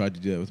cousin tried to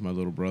do that with my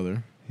little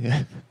brother.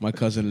 yeah. My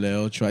cousin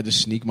Leo tried to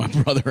sneak my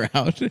brother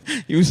out.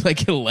 He was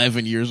like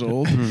 11 years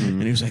old,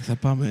 and he was like,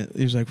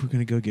 He was like, we're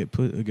gonna go we're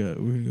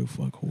gonna go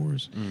fuck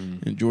whores.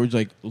 And George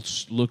like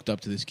looked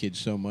up to this kid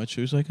so much.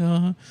 He was like,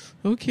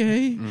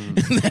 okay. And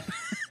then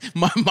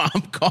my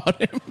mom caught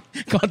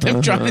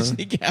them trying to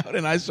sneak out,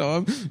 and I saw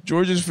him.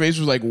 George's face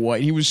was like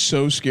white. He was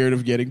so scared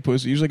of getting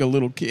pussy. He was like a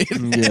little kid.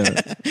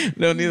 Yeah.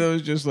 No, neither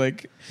was just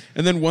like.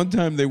 And then one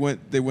time they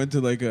went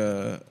to like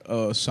a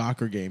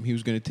soccer game. He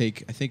was going to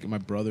take, I think, my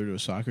brother to a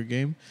soccer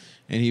game,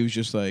 and he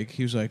was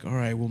like, all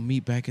right, we'll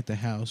meet back at the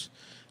house.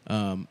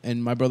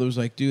 And my brother was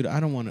like, dude, I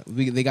don't want to.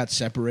 They got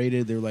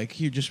separated. They were like,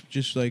 here,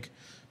 just like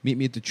meet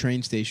me at the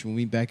train station. We'll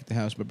meet back at the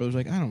house. My brother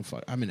was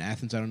like, I'm in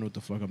Athens. I don't know what the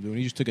fuck I'm doing.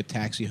 He just took a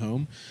taxi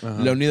home.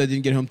 Leonida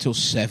didn't get home till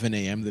 7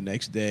 a.m. the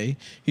next day.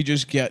 He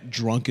just got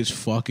drunk as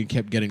fuck and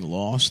kept getting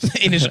lost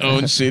in his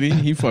own city.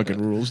 He fucking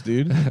rules,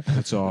 dude.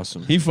 That's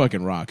awesome. He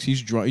fucking rocks.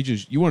 He's drunk.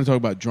 You want to talk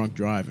about drunk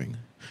driving?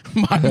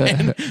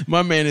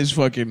 My man is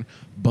fucking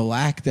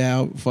blacked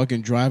out,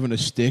 fucking driving a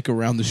stick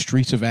around the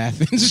streets of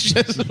Athens,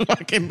 just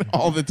fucking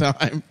all the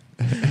time.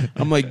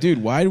 I'm like,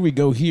 dude, why do we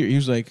go here? He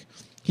was like,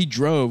 he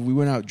drove. We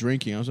went out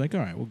drinking. I was like,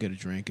 all right, we'll get a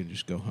drink and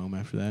just go home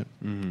after that.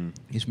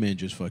 This man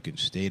just fucking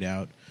stayed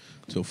out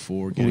till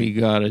 4. We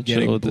gotta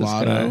getting chill with this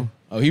blotto. guy.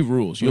 Oh, he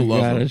rules. You'll We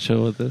love gotta him.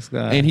 chill with this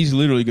guy. And he's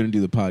literally going to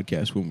do the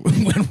podcast when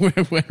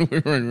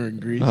we're in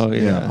Greece. oh,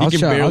 yeah. I'll can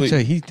try. barely- I'll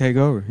say he take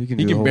over. He can.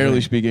 He do the can whole barely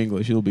thing. speak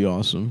English. It'll be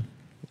awesome.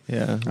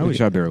 Yeah. I wish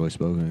I barely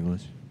spoke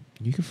English.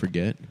 You can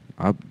forget.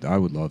 I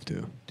would love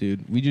to.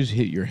 Dude, we just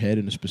hit your head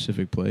in a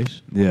specific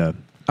place. Yeah,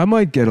 I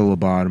might get a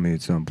lobotomy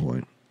at some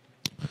point.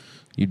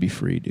 You'd be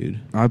free, dude.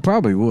 I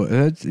probably would.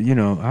 That's, I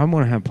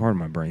want to have part of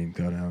my brain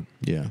cut out.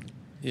 Yeah.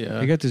 Yeah.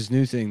 I got this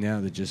new thing now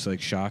that just like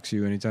shocks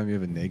you anytime you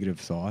have a negative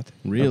thought.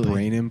 Really? A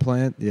brain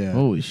implant. Yeah.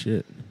 Holy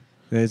shit.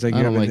 It's like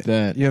I don't like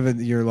that.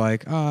 You're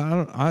like,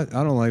 oh, I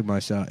don't like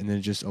myself, and then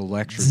it just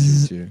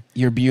electrocutes you.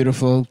 You're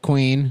beautiful,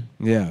 queen.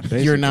 Yeah.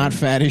 You're not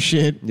fat as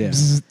shit. Yeah.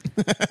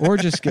 Or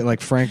just get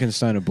like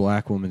Frankenstein a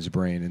black woman's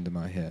brain into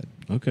my head.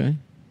 Okay.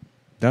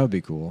 That would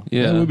be cool.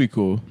 Yeah. That would be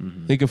cool.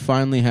 Mhm. They could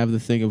finally have the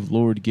thing of,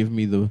 Lord, give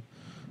me the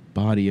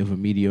body of a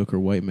mediocre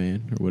white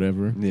man or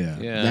whatever. Yeah.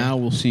 Yeah. Now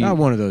we'll see. Not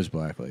one of those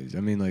black ladies. I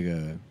mean, like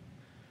a.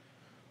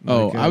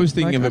 Oh, like I was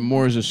thinking of it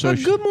more as a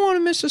social. Good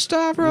morning, Mr.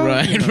 Stavro.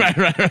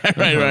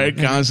 Right.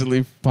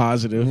 Constantly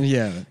positive.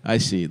 Yeah. I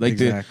see. Like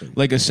Exactly.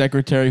 like a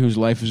secretary whose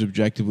life is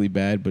objectively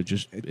bad, but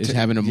just is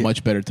having a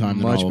much better time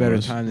than Much all better of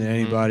us. time than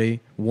anybody.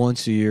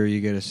 Once a year,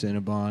 you get a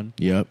Cinnabon,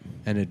 Yep.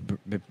 and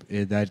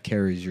it that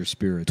carries your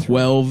spirits.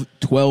 12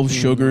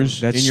 sugars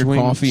That in your swing,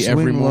 coffee swing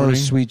every low, morning.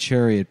 Sweet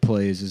Chariot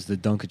plays as the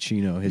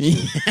Dunkachino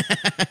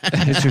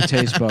hits your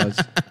taste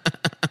buds.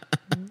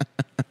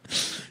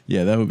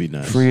 Yeah, that would be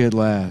nice. Free at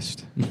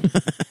last.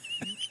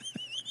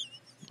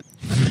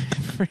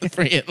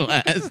 Free at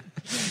last.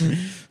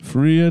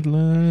 Free at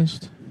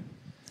last.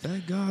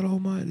 Thank God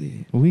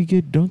Almighty. We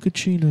get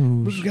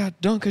Dunkachinos. We've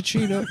got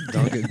Dunkachino.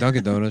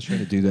 Dunkin' Donuts trying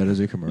to do that as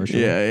a commercial.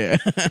 Yeah.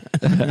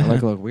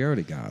 Like, look, we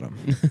already got them.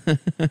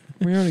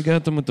 We already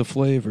got them with the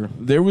flavor.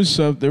 There was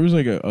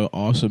like a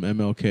awesome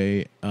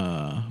MLK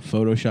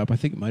Photoshop. I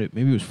think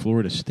maybe it was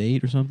Florida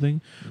State or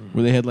something,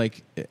 where they had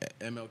like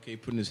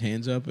MLK putting his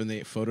hands up and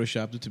they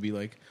photoshopped it to be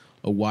like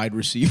a wide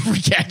receiver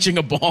catching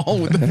a ball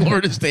with the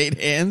Florida State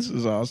hands. It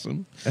was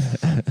awesome.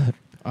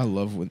 I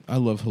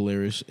love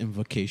hilarious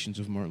invocations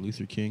of Martin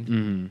Luther King,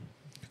 Mm-hmm.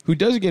 who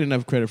doesn't get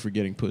enough credit for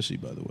getting pussy,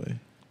 by the way.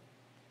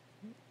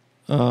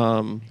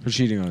 For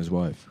cheating on his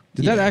wife.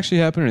 Did Yeah. that actually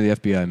happen, or the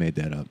FBI made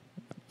that up?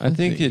 I think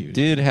think he it was-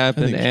 did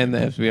happen, think and the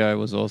he was- FBI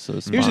was also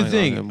spying Here's the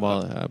thing. on him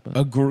while it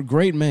happened.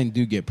 Great men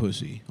do get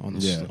pussy on the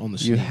Yeah. on the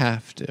You sneak.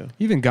 have to.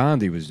 Even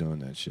Gandhi was doing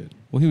that shit.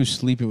 Well, he was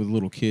sleeping with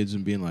little kids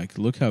and being like,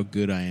 "Look how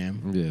good I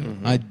am.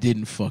 Yeah. I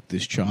didn't fuck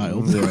this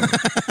child."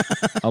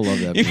 I love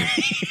that movie.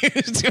 He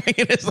was doing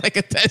it as like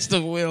a test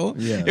of will.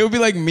 Yeah. It would be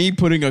like me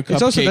putting a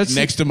It's also- cupcake that's-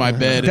 next to my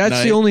bed. That's at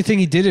the night. only thing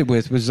he did it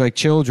with was like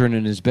children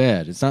in his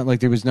bed. It's not like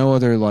there was no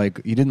other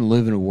he didn't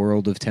live in a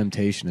world of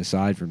temptation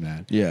aside from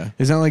that. Yeah.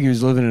 It's not like he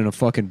was living in a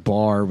fucking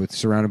bar with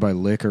surrounded by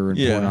liquor and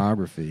Yeah.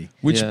 pornography.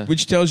 Yeah.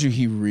 Which tells you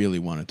he really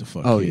wanted to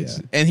fuck Oh, kids.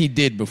 yeah. And he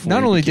did before.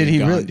 Not only did he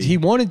became really, Gandhi. he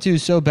wanted to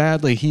so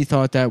badly, he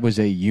thought that was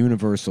a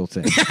universal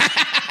thing.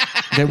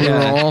 That we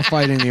Yeah. were all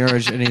fighting the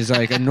urge, and he's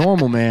like, a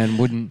normal man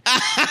wouldn't.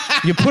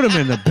 You put him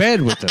in the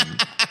bed with him,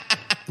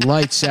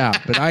 lights out.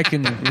 But I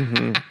can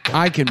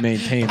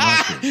maintain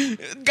my kid.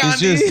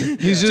 Gandhi,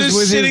 he's just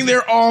with sitting his-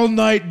 there all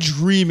night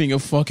dreaming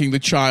of fucking the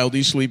child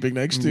he's sleeping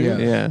next to. Yeah.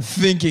 Yeah.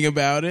 Thinking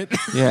about it.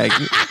 Yeah.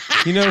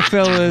 You know,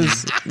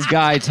 fellas,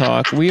 guy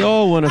talk. We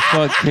all want to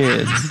fuck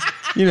kids.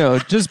 You know,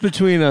 just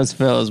between us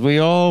fellas, we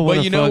all want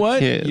But to you know fuck what?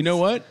 kids. You know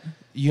what?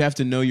 You have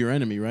to know your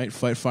enemy, right?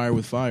 Fight fire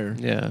with fire.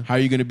 Yeah. How are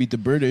you going to beat the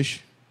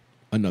British?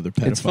 Another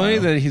pedophile. It's funny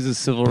that he's a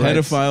civil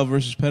rights. pedophile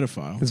versus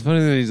pedophile. It's funny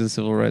that he's a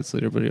civil rights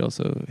leader, but he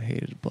also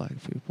hated black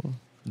people.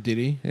 Did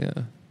he? Yeah.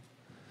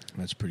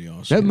 That's pretty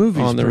awesome. That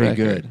movie's On the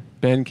pretty record. good.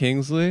 Ben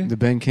Kingsley? The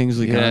Ben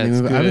Kingsley Yeah, Gandhi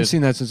it's movie. I haven't good.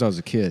 seen that since I was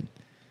a kid.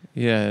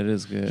 Yeah, it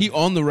is good. He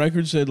on the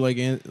record said like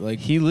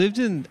He lived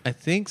in, I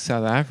think,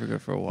 South Africa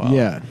for a while.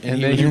 Yeah,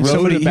 And then he and wrote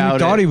somebody, about he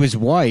thought it. he was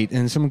white,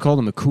 and someone called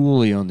him a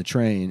coolie on the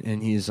train,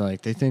 and he's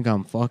like, "They think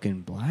I'm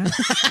fucking black."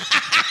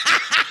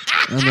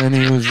 And then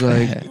he was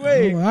like,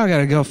 Wait. "Oh, I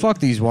gotta go fuck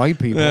these white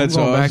people. That's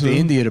I'm going back to awesome.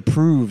 India to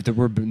prove that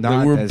we're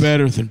not that we're as,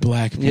 better than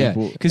black Yeah,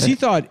 people. because he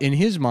thought in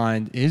his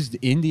mind, his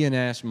Indian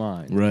ass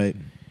mind. Right.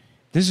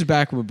 This is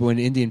back when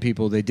Indian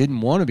people they didn't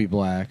want to be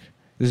black.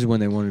 This is when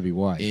they wanted to be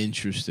white.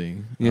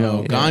 Interesting. You know,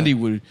 Oh,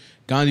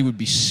 Gandhi would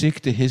be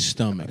sick to his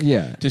stomach.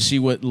 Yeah. To see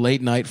what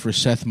late night for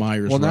Seth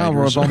Meyers. Well, now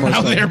we're writers are almost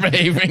how like- they're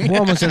behaving. We're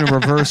almost in a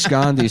reverse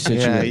Gandhi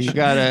situation. Yeah, you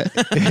gotta.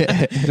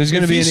 There's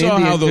going to If be you an saw how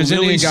Indian, the there's an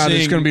Indian Lilies guy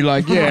that's sing going to be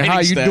like, "Yeah, how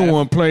writing you staff."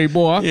 doing,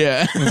 Playboy?"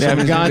 Yeah. Yeah,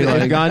 if Gandhi, be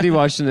like- if Gandhi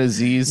watched an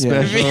Aziz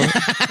Yeah.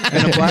 special.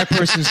 And a black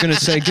person's going to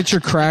say, "Get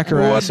your cracker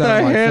What ass out the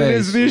of my hell face."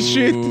 is this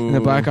shit? And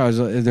the black guy's,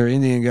 their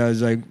Indian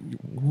guy's like,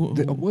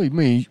 "Wait,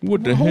 me?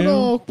 What the hold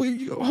hell?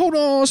 on, hold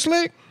on,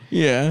 Slick.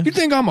 Yeah. You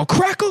think I'm a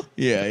cracker?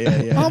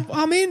 Yeah.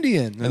 I'm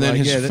Indian." And then like,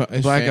 his yeah, fa-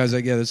 his black fam- guy's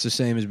like, "Yeah, that's the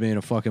same as being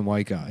a fucking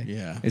white guy.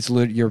 Yeah. It's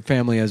your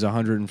family has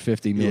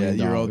 $150 Yeah, million.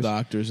 you're all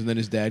doctors. And then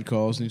his dad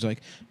calls and he's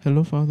like,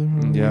 "Hello, father." How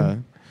are you?" Yeah.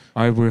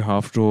 I will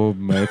have to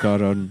make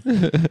it, and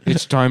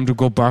it's time to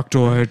go back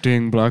to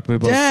hating black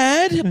people.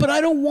 Dad, but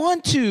I don't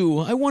want to.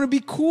 I want to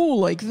be cool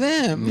like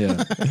them.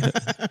 Yeah,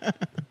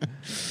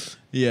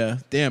 Yeah.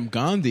 Damn,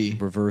 Gandhi.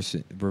 reverse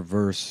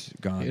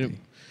Gandhi.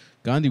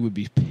 Gandhi would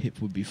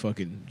be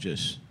fucking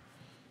just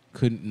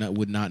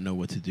would not know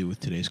what to do with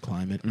today's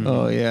climate.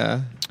 Oh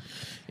yeah.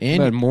 But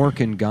And Mork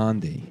and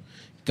Gandhi.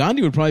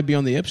 Gandhi would probably be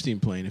on the Epstein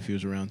plane if he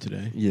was around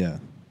today. Yeah,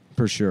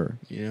 for sure.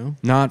 You know?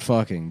 Not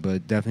fucking,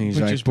 but definitely he's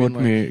But like, just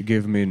being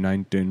give me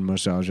 19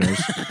 massages.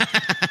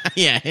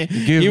 Yeah.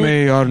 Give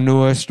me your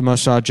newest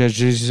massages,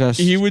 Jesus.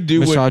 He would do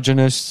what-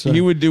 misogynists. He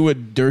would do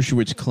what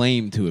Dershowitz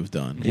claimed to have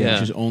done, Yeah.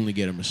 which is only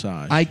get a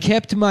massage. I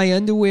kept my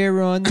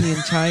underwear on the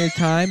entire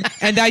time,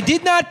 and I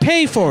did not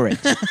pay for it.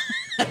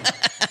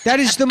 That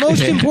is the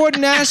most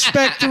important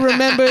aspect to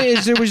remember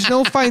is there was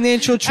no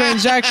financial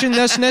transaction,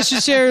 thus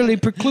necessarily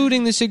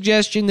precluding the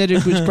suggestion that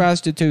it was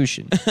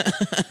prostitution.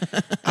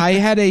 I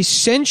had a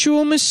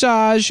sensual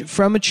massage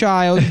from a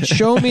child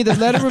show me the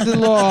letter of the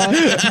law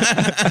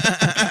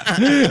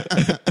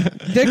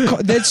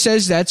that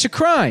says that's a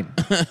crime.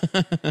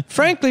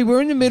 Frankly,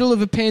 we're in the middle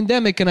of a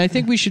pandemic, and I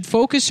think we should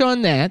focus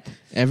on that.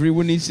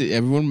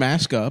 Everyone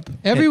mask up.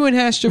 Everyone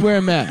has to wear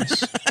a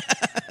mask.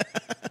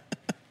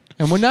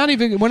 And we're not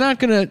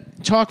going to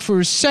talk for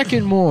a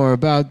second more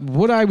about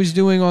what I was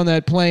doing on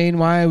that plane,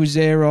 why I was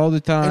there all the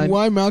time. And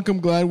why Malcolm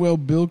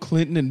Gladwell, Bill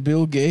Clinton, and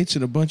Bill Gates,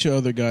 and a bunch of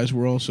other guys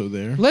were also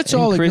there. Let's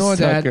And all Chris ignore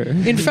Tucker.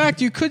 that. In fact,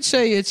 you could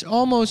say it's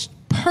almost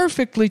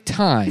perfectly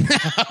timed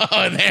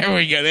Oh, there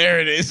we go. There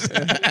it is.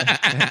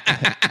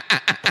 that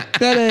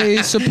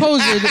a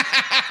supposed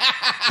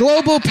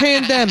global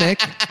pandemic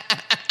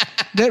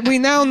that we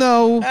now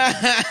know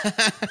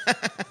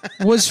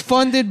was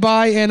funded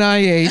by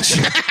NIH.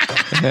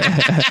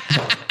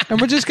 And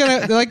we're just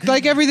gonna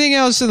like everything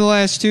else in the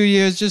last 2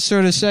 years, just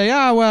sort of say,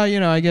 well,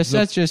 I guess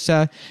that's just,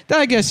 I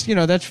guess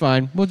that's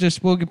fine. We'll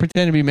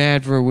pretend to be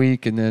mad for a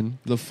week, and then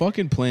The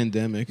fucking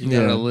pandemic. You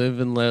gotta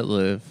live and let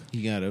live.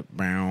 You gotta.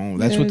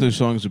 That's what the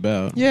song's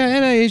about.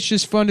 NIH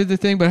just funded the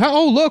thing. But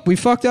look, we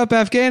fucked up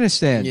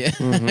Afghanistan. Yeah.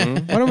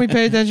 Why don't we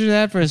pay attention to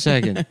that for a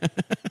second?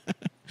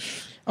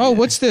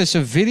 What's this?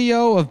 A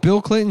video of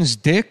Bill Clinton's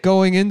dick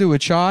going into a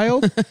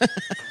child?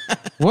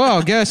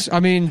 Well,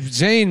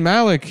 Zayn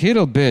Malik hit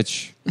a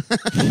bitch.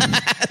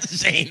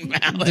 Zayn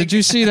Malik. Did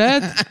you see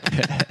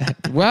that?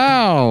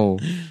 Wow.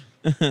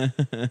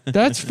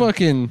 That's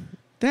fucking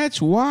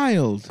That's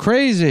wild.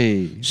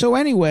 crazy. So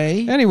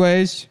anyway,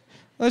 Anyways,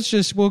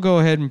 we'll go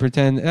ahead and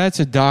pretend that's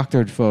a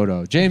doctored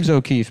photo. James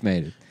O'Keefe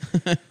made it.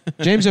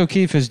 James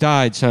O'Keefe has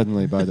died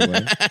suddenly, by the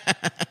way.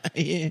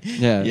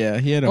 Yeah.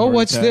 he had a heart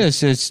What's attack.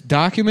 this? It's a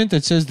document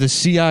that says the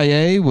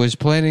CIA was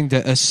planning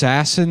to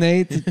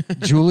assassinate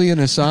Julian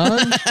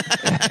Assange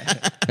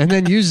and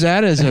then use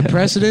that as a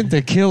precedent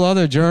to kill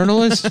other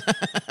journalists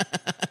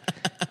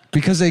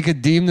because they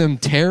could deem them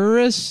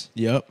terrorists?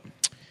 Yep.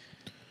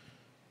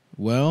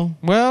 Well,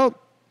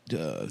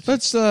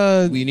 Let's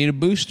we need a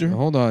booster.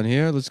 hold on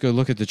here. Let's go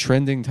look at the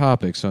trending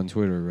topics on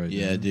Twitter right now.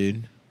 Yeah,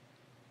 dude.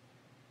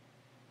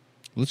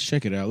 Let's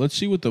check it out. Let's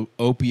see what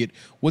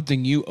the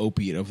new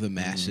opiate of the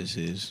masses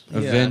is.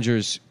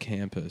 Avengers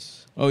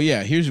Campus. Oh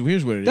yeah, here's what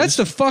it is. That's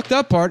the fucked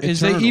up part.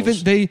 Is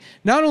Eternals. they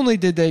not only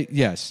did they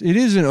yes, it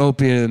is an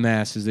opiate of the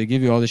masses. They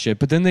give you all this shit,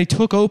 but then they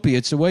took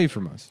opiates away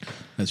from us.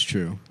 That's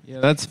true.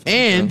 Yeah, that's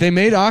And They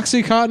made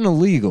OxyContin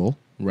illegal,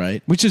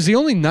 right. which is the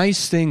only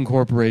nice thing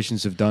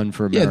corporations have done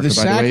for Yeah, America. the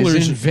by the way,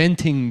 is Sacklers-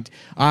 inventing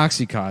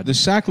OxyContin. The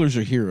Sacklers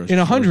are heroes. In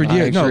 100 I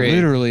years, no, agree.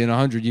 literally in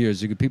 100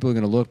 years, people are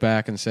going to look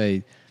back and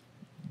say,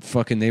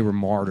 "Fucking, they were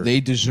martyrs. They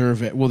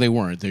deserve it. Well, they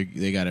weren't.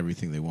 They got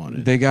everything they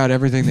wanted. They got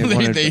everything they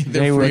wanted."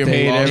 They're were free of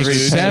paid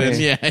lawsuits.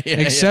 every Except-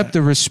 penny. except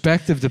the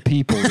respect of the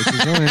people, which is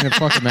the only thing that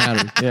fucking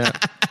matters. yeah.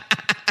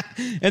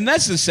 And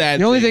that's the sad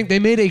The only thing, they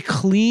made a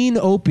clean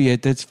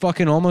opiate that's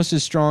fucking almost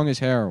as strong as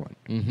heroin.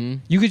 Mm-hmm.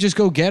 You could just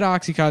go get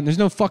OxyContin. There's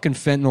no fucking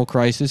fentanyl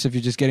crisis if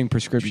you're just getting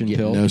prescription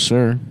pills. No,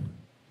 sir.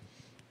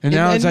 And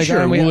now it's like,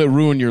 sure, oh, will it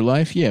ruin your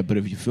life? Yeah, but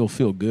if you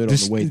feel good on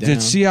the way down.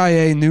 the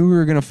CIA knew we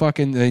were going to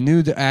fucking, they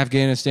knew that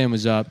Afghanistan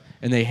was up,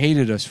 and they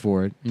hated us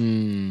for it,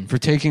 for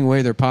taking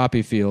away their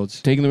poppy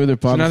fields. taking away their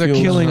So poppy now they're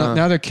fields killing.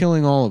 Now they're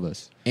killing all of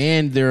us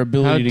and their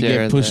ability How to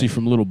dare get pussy they.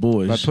 from little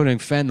boys by putting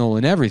fentanyl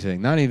in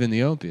everything. Not even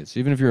the opiates.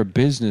 Even if you're a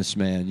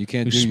businessman, you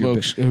can't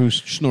who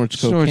snorts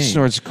cocaine.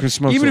 smokes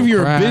Even if little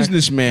you're crack. a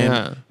businessman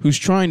Yeah. who's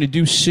trying to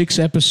do 6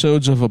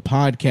 episodes of a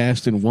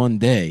podcast in one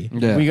day,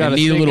 Yeah. We and gotta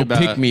need a think little about-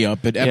 pick me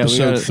up at Yeah, we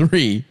episode gotta-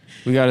 3.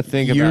 We got to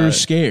think about You're it.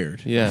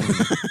 scared. Yeah.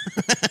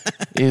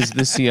 Is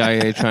the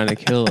CIA trying to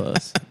kill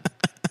us?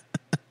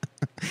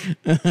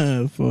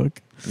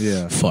 Fuck.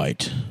 Yeah.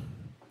 Fight.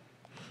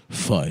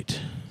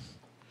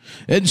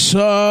 And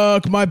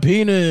suck my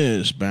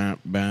penis.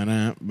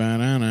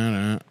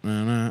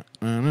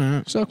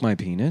 Suck my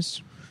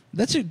penis.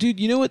 That's a dude.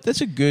 You know what?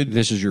 That's a good.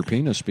 This is your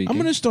penis speaking. I'm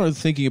gonna start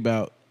thinking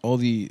about all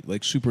the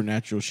like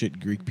supernatural shit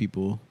Greek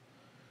people,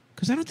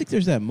 because I don't think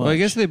there's that much. Well, I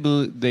guess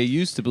they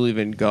used to believe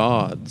in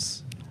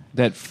gods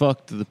that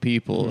fucked the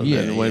people and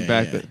Yeah, then went yeah,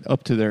 back yeah.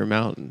 up to their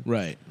mountain.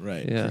 right,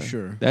 Yeah, for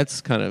sure.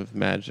 That's kind of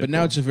magic. But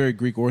now it's a very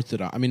Greek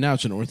Orthodox. I mean, now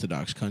it's an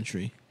Orthodox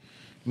country.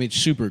 I mean, it's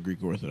super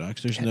Greek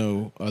Orthodox. There's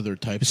no other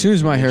type. As soon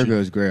as my hair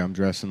goes gray, I'm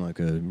dressing like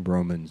a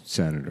Roman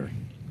senator.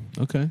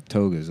 okay,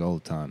 Togas all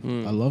the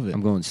time. I love it.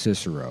 I'm going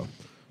Cicero.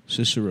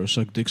 Cicero,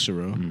 suck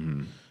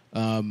Dixero.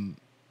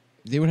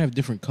 They would have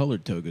different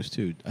colored togas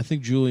too. I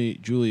think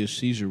Julius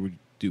Caesar would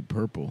do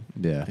purple.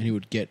 Yeah. and he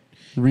would get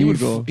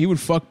Regal. He would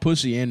fuck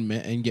pussy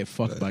and get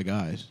fucked by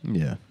guys.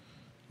 Yeah.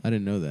 I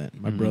didn't know that.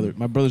 My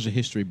brother's a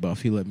history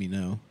buff. He let me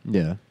know.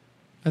 Yeah.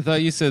 I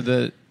thought you said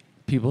that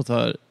people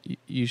thought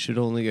you should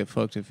only get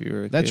fucked if you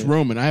were a That's kid.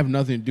 Roman. I have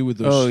nothing to do with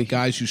those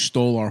guys who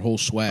stole our whole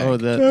swag. Oh,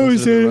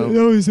 those are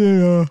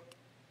the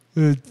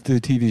Rom- the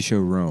TV show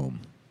Rome.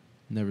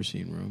 Never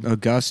seen Rome.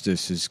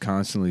 Augustus is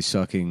constantly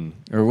sucking,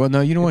 or well,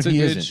 no, you know It's what? a He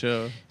good isn't.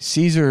 show.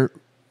 Caesar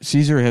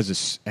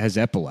has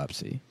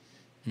epilepsy.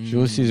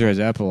 Julius Caesar has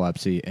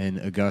epilepsy, and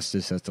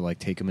Augustus has to like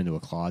take him into a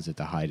closet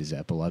to hide his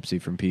epilepsy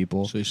from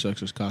people. So he sucks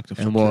his cock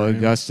to And well,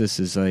 Augustus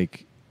is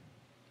like,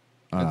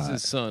 That's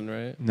his son,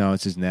 right? no,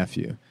 it's his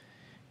nephew.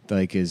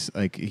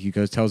 He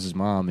goes tells his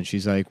mom, and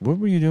she's like, "What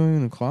were you doing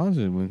in the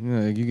closet?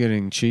 Are you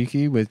getting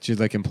cheeky?" With she's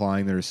like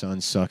implying that her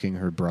son's sucking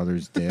her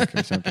brother's dick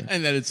or something.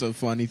 and that it's a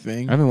funny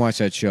thing. I haven't watched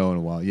that show in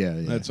a while. Yeah,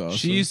 That's awesome.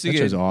 She used to That get,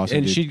 show's awesome,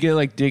 and dude. she'd get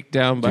like dicked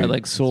down by Dude,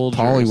 like soldiers.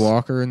 Polly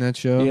Walker in that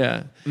show.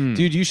 Yeah,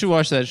 dude, you should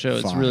watch that show.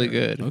 It's Fire. really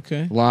good.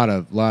 Okay. a lot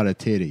of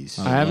titties.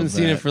 I haven't love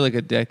seen that. it for like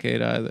a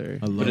decade either,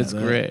 I love but it's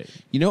that. great.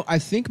 You know, I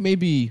think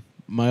maybe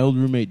my old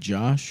roommate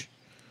Josh.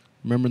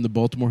 Remember in the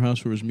Baltimore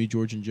house where it was me,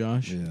 George, and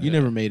Josh? Yeah. You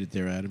never made it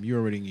there, Adam. You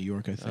were already in New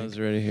York, I I think. was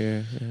already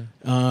here.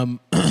 Yeah.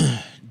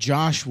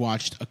 Josh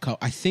watched a couple.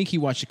 I think he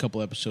watched a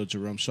couple episodes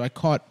of Rome, so I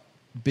caught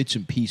bits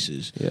and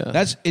pieces. Yeah.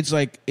 It's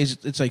like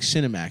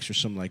Cinemax or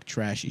some like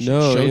trashy shit.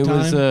 No, Showtime? it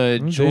was a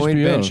It was joint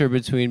HBO. venture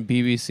between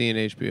BBC and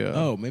HBO.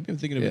 Oh, maybe I'm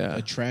thinking of Yeah.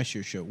 a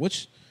trashier show.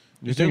 What's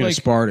You're is there thinking like of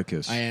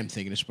Spartacus. I am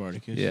thinking of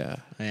Spartacus. Yeah,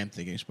 I am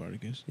thinking of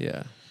Spartacus.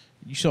 yeah.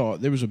 You saw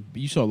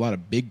a lot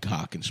of big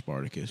cock in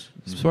Spartacus.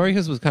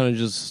 Spartacus was kind of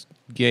just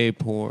gay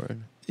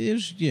porn. It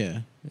was yeah,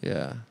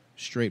 Yeah,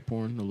 straight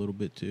porn a little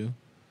bit too.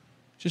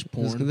 Just it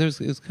was,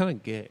 porn. it's kind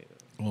of gay.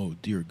 Oh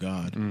dear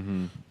God,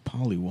 Mm-hmm.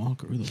 Polly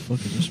Walker, who the fuck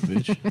is this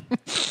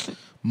bitch?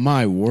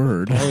 My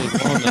word.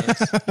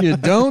 You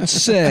don't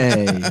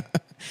say.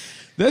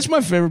 That's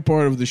my favorite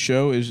part of the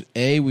show. Is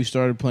we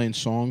started playing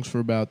songs for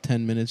about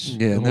 10 minutes.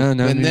 Yeah, no, and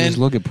you then just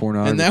look at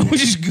pornography. and then we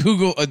just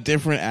Google a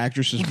different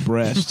actress's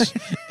breasts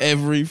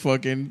every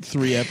fucking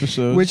 3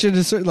 episodes. Which it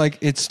is like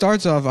it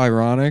starts off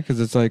ironic because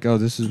it's like, oh,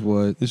 this is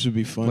what this would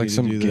be funny like to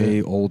some do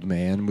gay that. old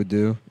man would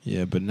do.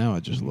 Yeah, but now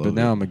I just love But it.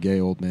 now I'm a gay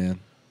old man.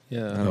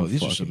 Yeah, I don't Oh,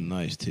 these are fucking- some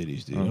nice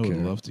titties, dude. I I don't would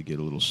care. love to get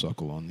a little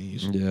suckle on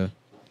these. Yeah.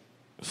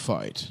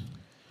 Fight.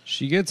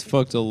 she gets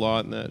fucked a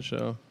lot in that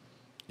show.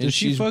 And Did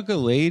she she's fuck a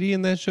lady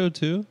in that show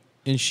too?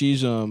 and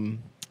she's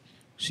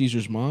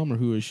Caesar's mom, or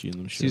who is she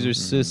in the show?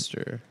 Caesar's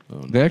sister. Oh,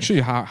 no. They actually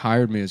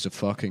hired me as a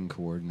fucking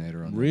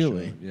coordinator on that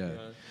Really? show. Yeah.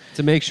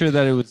 To make sure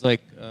that it was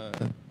like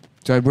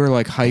So I'd wear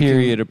like hiking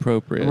period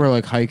appropriate. I'd wear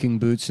like hiking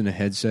boots and a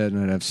headset,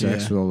 and I'd have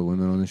sex Yeah. with all the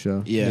women on the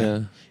show.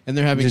 Yeah. And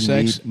they're having Just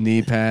sex.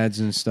 knee pads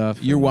and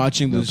stuff. You're and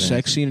watching no the pants.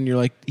 sex scene, and you're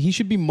like, he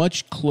should be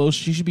much close.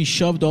 She should be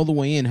shoved all the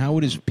way in. How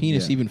would his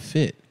penis Yeah. even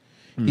fit?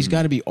 He's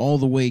got to be all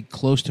the way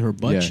close to her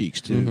butt Yeah.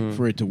 cheeks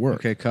for it to work.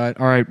 Okay, cut.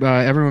 All right,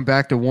 everyone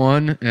back to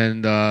 1,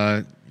 and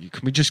can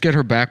we just get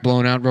her back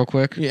blown out real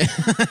quick? Yeah.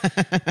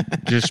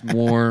 Just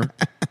more.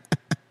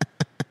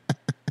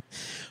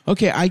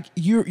 Okay,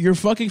 you're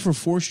fucking for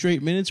 4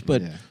 straight minutes,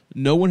 but Yeah.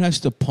 no one has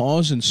to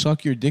pause and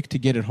suck your dick to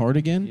get it hard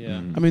again.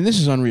 Yeah. I mean, this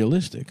is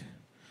unrealistic.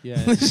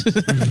 Yeah.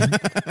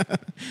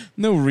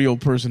 No real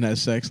person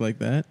has sex like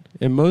that.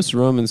 And most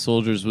Roman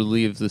soldiers would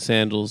leave the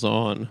sandals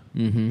on.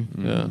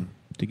 Mm-hmm. Yeah.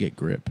 To get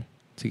grip.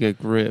 To get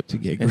grip. To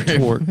get and grip.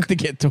 torque. To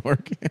get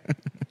torque.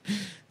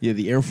 Yeah,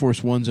 the Air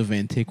Force Ones of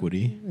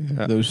antiquity.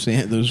 Yeah.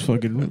 Those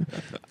fucking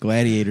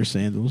gladiator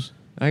sandals.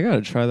 I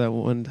gotta try that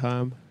one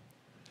time.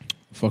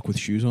 Fuck with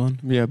shoes on.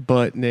 Yeah,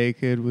 butt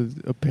naked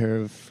with a pair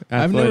of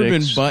I've never been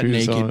athletic butt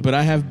shoes naked, on. but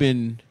I have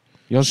been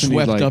You also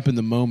swept need, like, up in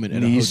the moment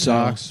at a knee hotel.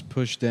 socks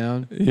pushed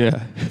down.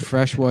 Yeah.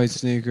 Fresh white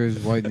sneakers,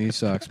 white knee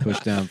socks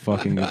pushed down,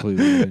 fucking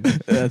completely.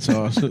 That's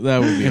awesome. That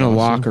would be In a awesome.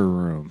 locker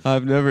room.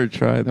 I've never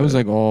tried That was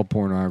like all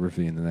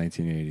pornography in the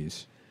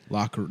 1980s.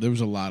 Locker. There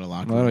was a lot of A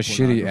locker. lot room of shitty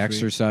pornography.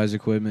 exercise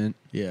equipment.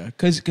 Yeah,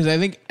 because I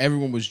think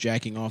everyone was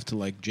jacking off to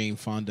like Jane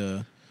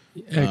Fonda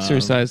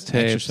exercise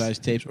tapes. exercise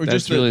tapes, or That's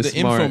just really the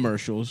smart.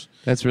 infomercials.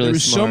 That's really there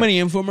was smart. so many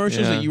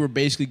infomercials Yeah. that you were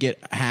basically get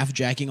half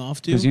jacking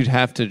off to, Because you'd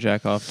have to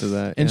jack off to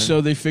that. and yeah. so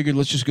they figured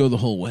let's just go the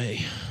whole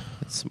way.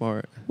 That's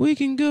smart. We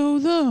can go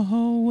the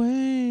whole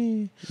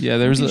way. Yeah,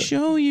 there I was can a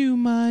show you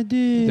my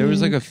dick. there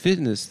was like a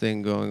fitness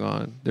thing going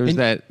on. There was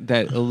And-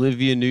 that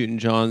Olivia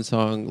Newton-John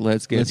song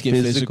 "Let's Get let's get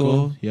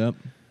Physical." Yep.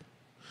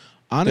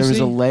 There Honestly, was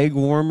a leg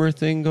warmer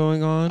thing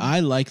going on. I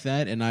like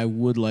that, and I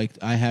would like.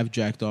 I have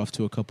jacked off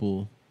to a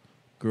couple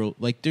girl,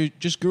 like they're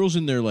just girls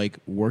in their like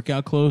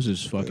workout clothes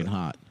is fucking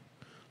hot.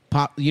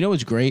 Pop, you know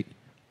what's great?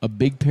 A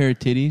big pair of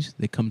titties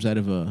that comes out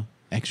of a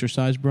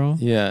exercise bra.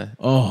 yeah,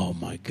 Oh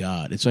my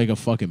god, it's like a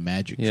fucking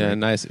magic yeah, trick.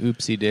 nice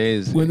oopsie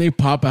days. When they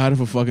pop out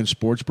of a fucking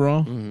sports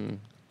bra,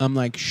 I'm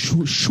like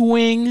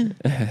swing,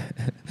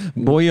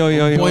 Boy, yo,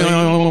 yo, yo.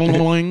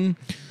 boing.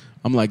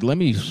 I'm like, let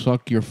me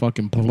suck your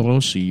fucking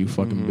pussy, you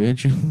fucking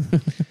bitch.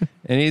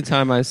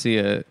 Anytime I see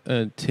a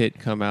tit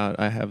come out,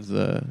 I have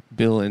the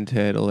Bill and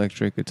Ted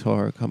electric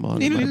guitar come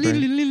on in my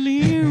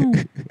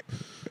brain.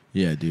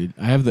 Yeah, dude.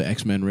 I have the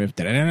X-Men riff.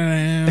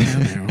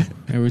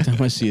 Every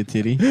time I see a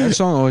titty. That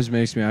song always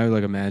makes me. I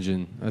like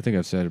imagine. I think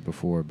I've said it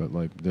before, but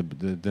like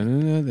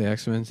the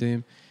X-Men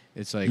theme.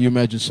 It's like You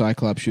imagine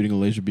Cyclops shooting a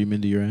laser beam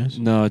into your ass?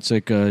 no, it's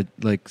like a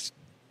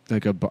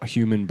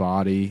human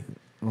body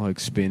like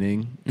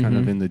spinning, kind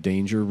of in the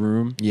danger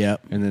room.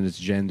 Yep. And then its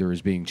gender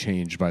is being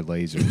changed by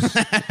lasers.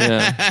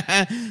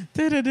 Yeah.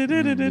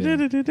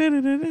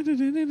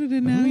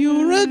 Now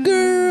you're a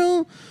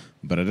girl.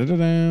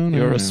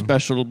 You're a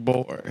special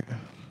boy.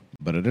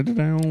 God,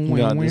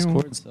 this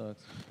chord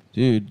sucks.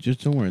 Dude,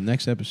 just don't worry.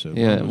 Next episode.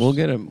 Yeah, promise. we'll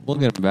get him. We'll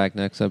get him back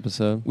next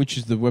episode. Which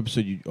is the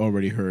episode you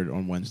already heard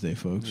on Wednesday,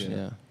 folks.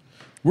 Yeah.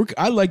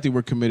 I like that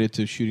we're committed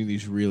to shooting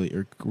these really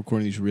or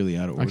recording these really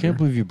out of order. I can't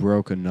believe you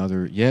broke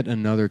yet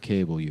another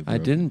cable. I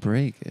didn't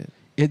break it.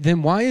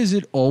 Then why is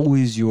it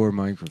always your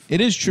microphone?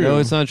 It is true. No,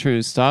 it's not true.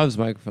 Stav's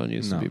microphone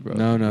used No. to be broken.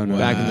 No.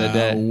 Back in the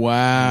day.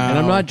 Wow. And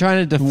I'm not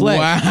trying to deflect.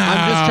 Wow.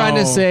 I'm just trying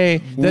to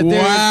say that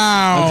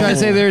Wow. I'm trying to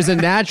say there's a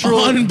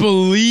natural.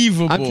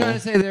 Unbelievable. I'm trying to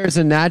say there's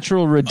a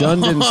natural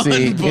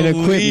redundancy in equipment,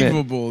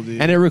 Unbelievable,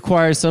 dude. and it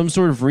requires some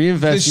sort of The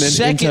reinvestment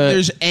second into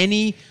there's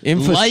any light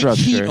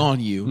infrastructure. heat on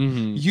you,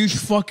 you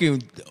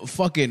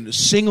fucking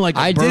sing like a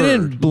I bird.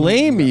 didn't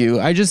blame you.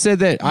 I just said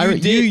that you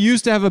did.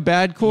 used to have a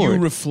bad You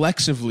chord.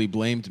 reflexively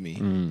blamed me.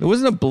 It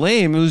wasn't a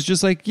blame. It was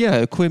just like, yeah,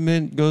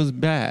 equipment goes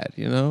bad.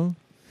 You know,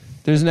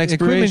 there's an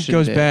Equipment expiration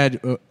goes date.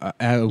 bad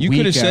a You week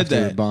could've said after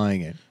that.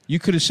 buying it. You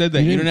could have said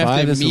that. You You, didn't don't buy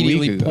have to this a week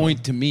immediately ago.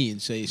 point to me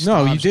and say,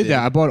 No, you Stavs did that.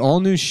 I it. bought all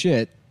new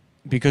shit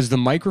because the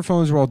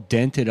microphones were all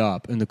dented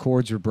up and the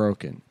cords were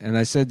broken. And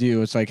I said to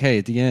you, it's like, hey,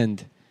 at the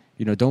end,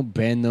 don't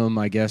bend them,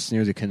 I guess,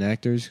 near the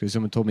connectors because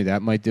someone told me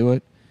that might do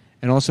it.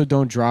 And also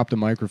don't drop the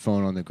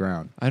microphone on the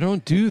ground. I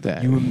don't do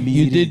that.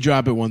 You did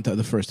drop it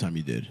the first time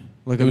you did.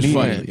 Like it was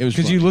immediately. funny. It was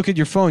because funny. you look at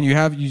your phone,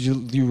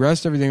 you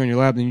rest everything on your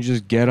lap, and you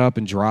just get up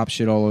and drop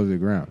shit all over the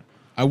ground,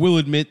 I will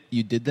admit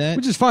you did that.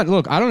 which is fine.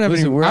 Look, I don't have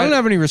Listen, we're I don't at-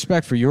 have any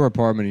respect for your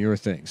apartment and your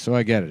things, so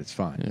I get it. It's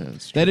fine. Yeah,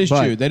 it's true. That is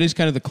But- true. That is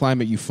kind of the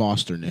climate you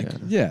foster, Nick.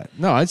 Yeah,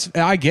 no,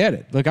 I get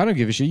it. Look, I don't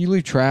give a shit. You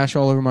leave trash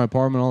all over my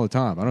apartment all the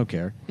time. I don't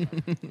care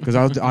because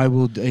I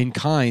will in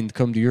kind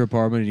come to your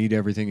apartment and eat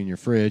everything in your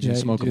fridge and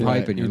smoke a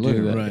pipe in your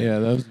living room. Right. Yeah,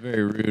 that was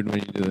very rude when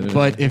you did that.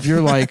 But if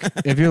you're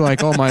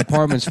like, oh, my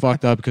apartment's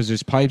fucked up because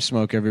there's pipe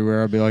smoke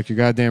everywhere, I'll be like, you're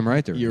goddamn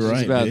right there. You're is. right.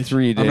 it's about bitch.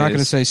 3 days. I'm not going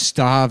to say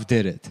Stav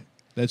did it.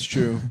 That's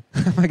true.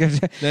 Like I-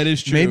 That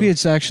is true. Maybe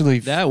it's actually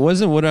that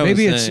wasn't what I was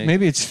saying.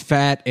 maybe it's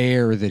fat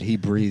air that he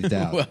breathed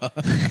out.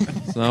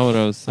 It's not what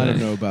I was I saying.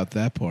 don't know about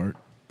that part.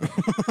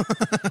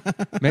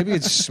 Maybe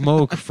it's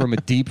smoke from a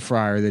deep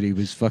fryer that he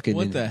was fucking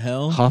What the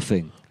hell?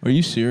 huffing. Are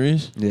you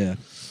serious? Yeah.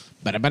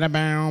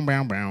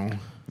 Ba-da-ba-da-bow,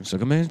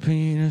 Suck a man's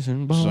penis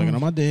and bones. Sucking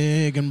on my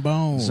dick and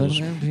bones. Suck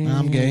a man's penis.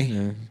 I'm gay.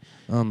 Yeah.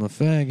 I'm a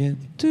faggot.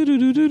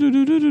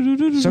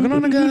 Sucking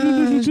on a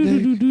guy's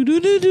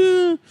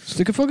dick.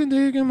 Stick a fucking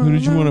dick in my Who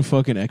did you mouth. want to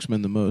fucking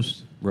X-Men the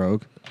most?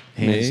 Rogue.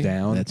 Hands Me?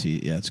 down.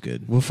 That's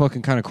good. What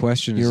fucking kind of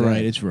question is You're that?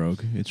 right. It's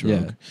Rogue. It's Yeah.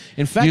 Rogue.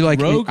 In fact, you like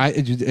Rogue.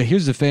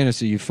 here's the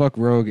fantasy: you fuck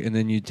Rogue, and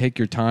then you take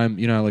your time.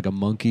 You know, how like a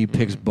monkey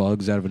picks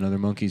bugs out of another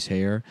monkey's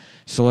hair,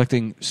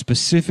 selecting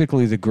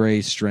specifically the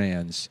gray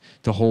strands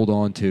to hold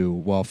on to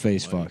while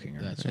face fucking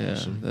her. That's Yeah,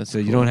 awesome. that's So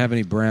you don't have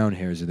any brown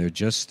hairs in there,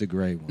 just the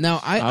gray ones. Now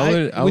I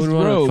would with want to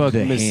Rogue, fuck the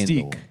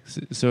Mystique,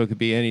 handle. so it could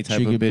be any type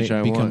she of could bitch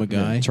I become want. a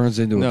guy. It turns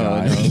into a No,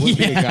 guy. no, it would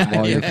be a guy.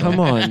 While you're Come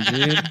on,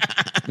 dude.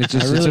 It's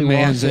just I it's a really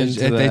man's. walked into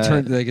They that.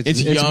 turn like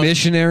it's young-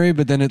 missionary,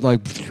 but then it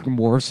like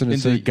morphs and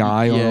it's a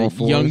guy on all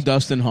fours. young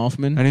Dustin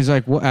Hoffman. And he's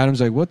like, "What?"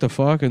 Adam's like, "What the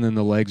fuck?" And then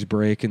the legs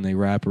break and they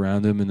wrap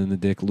around him, and then the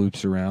dick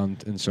loops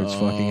around and starts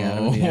fucking at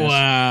him. in the ass.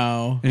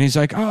 Wow. And he's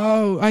like,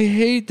 "Oh, I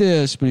hate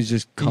this," but he's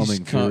just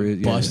coming through it,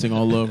 yeah. busting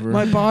all over.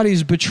 My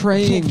body's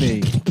betraying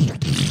me.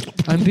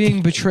 I'm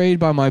being betrayed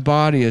by my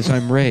body as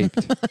I'm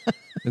raped.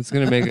 It's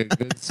gonna make a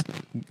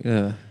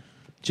good.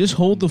 Just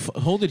hold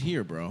it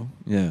here, bro.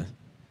 Yeah.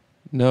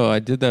 No, I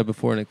did that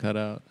before and it cut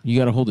out. You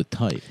got to hold it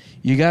tight.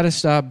 You got to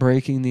stop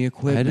breaking the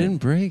equipment. I didn't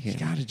break You it.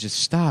 got to just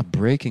stop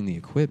breaking the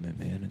equipment,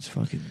 man. It's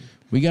fucking.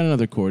 We got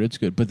another chord. It's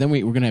good. But then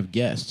we're gonna have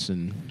guests,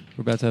 and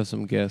We're about to have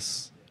some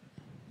guests.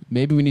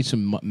 maybe we need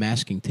some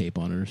masking tape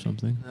on it or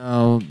something.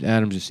 No,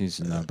 Adam just needs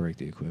to not break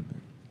the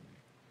equipment.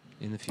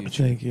 In the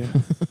future. Thank you.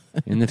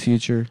 In the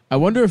future. I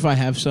wonder if I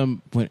have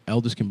some when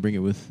Eldest can bring it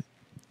with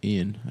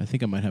Ian. I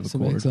think I might have a Some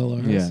cord.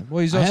 XLRs. Yeah.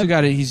 Well, he's I also have-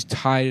 got it. He's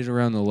tied it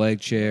around the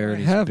leg chair and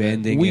he's have it.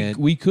 bending it.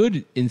 We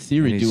could, in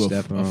theory, And he's do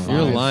stepping on it.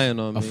 You're five, lying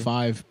on a me.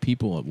 5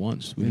 people at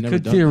once. We've We never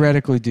could done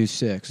theoretically do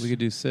 6. We could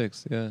do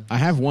 6. Yeah. that. I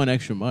have one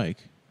extra mic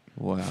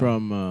Wow.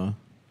 from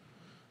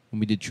when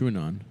we did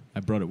TrueAnon. I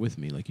brought it with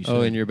me, like you said.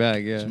 Oh, in your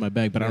bag. Yeah. It's in my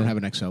bag, but I don't Yeah. have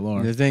an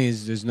XLR. The thing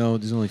is, there's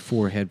only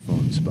 4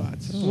 headphone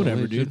spots. Oh,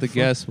 Whatever, legit, dude. The Fuck.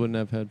 guests wouldn't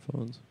have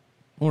headphones.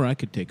 Or I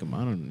could take them.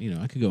 I don't.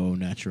 I could go au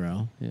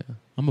natural. Yeah.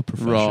 I'm a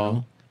professional.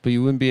 Raw. But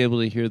you wouldn't be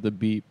able to hear the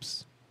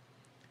beeps.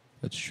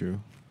 That's true.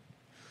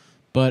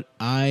 But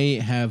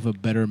I have a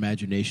better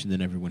imagination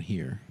than everyone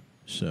here.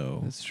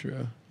 So That's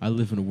true. I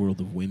live in a world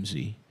of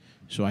whimsy.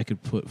 so I could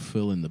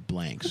fill in the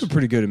blanks. It's a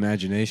pretty good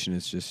imagination.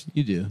 It's just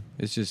You do.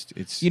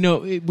 it's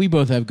We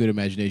both have good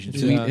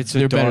imaginations. Yeah.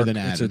 They're better than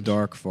It's Adam's. a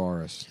dark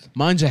forest.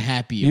 Mine's a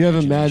happy. You have a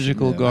imagination.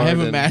 magical Yeah. garden. I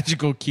have a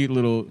magical, cute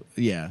little.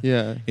 Yeah.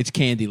 Yeah, It's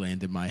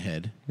Candyland in my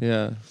head.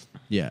 yeah.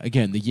 Yeah.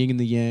 Again, the yin and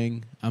the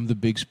yang. I'm the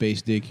big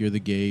space dick. You're the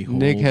gay. hole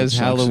Nick that has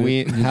sucks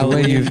it.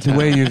 Halloween. The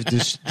way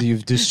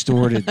you've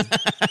distorted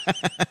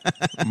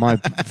my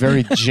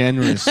very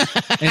generous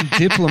and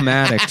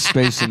diplomatic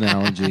space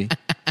analogy.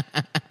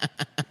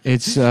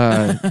 It's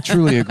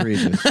truly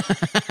egregious.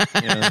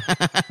 Yeah.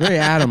 Very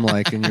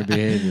Adam-like in your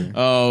behavior.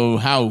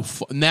 Oh,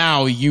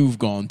 now you've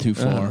gone too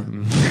far.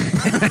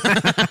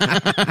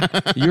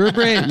 Your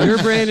brain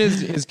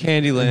is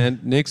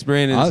Candyland. Nick's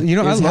brain is, I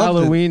love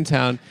Halloween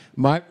Town.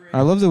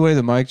 I love the way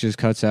the mic just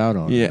cuts out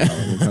on Yeah.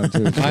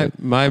 it.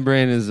 my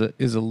brain is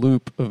a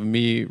loop of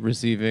me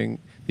receiving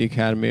the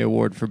Academy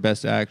Award for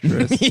Best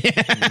Actress.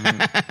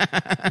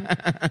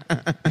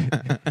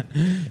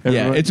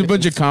 Yeah, it's a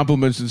bunch of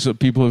compliments that some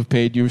people have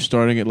paid you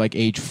starting at like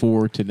age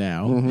 4 to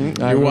now.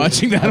 Mm-hmm. You're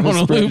watching that on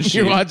a loop. spreadsheet.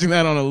 You're watching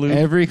that on a loop.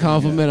 Every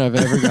compliment I've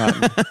ever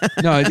gotten.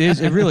 No,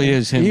 it really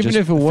is him. Even just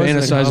if it wasn't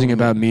a fantasizing compliment.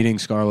 about meeting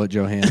Scarlett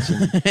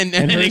Johansson. and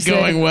it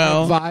going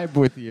well. Vibe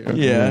with you.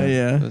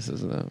 Yeah. This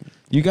is not.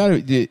 You gotta.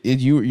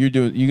 You're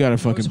doing. You gotta I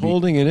fucking was be-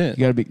 holding it in. You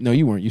gotta be. No,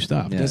 you weren't. You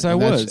stopped. Yeah. Yes, I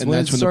And that's- was. and When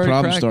that's it when the started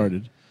problem cracking.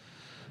 started.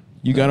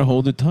 You gotta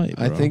hold it tight.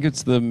 I bro. think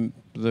it's the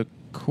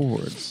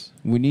chords.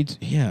 we need.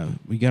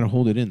 We gotta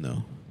hold it in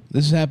though.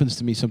 This happens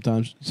to me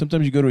sometimes.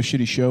 Sometimes you go to a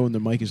shitty show and the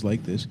mic is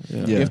like this.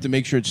 Yeah. You have to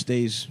make sure it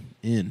stays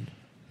in.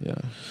 Yeah.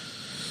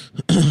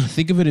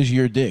 Think of it as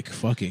your dick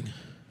fucking.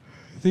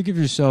 Think of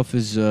yourself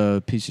as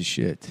a piece of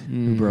shit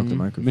who broke the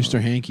microphone.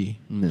 Mr. Hanky.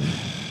 No.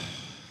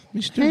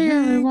 Mr. Hey, Hanky,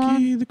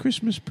 everyone. the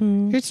Christmas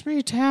poo. It's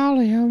me,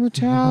 Tally. I'm a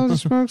Tally that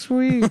smokes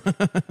weed.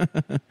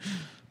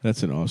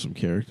 That's an awesome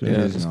character. Yeah, It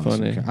is it's an awesome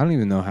funny. I don't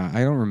even know how.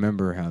 I don't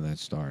remember how that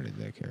started.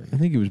 That character. I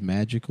think it was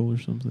magical or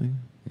something.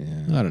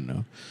 Yeah. I don't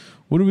know.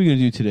 What are we going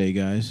to do today,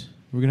 guys?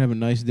 We're going to have a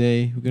nice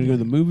day. We're going to go to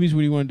the movies.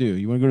 What do you want to do?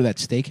 You want to go to that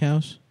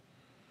steakhouse?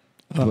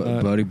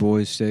 Buddy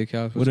Boy's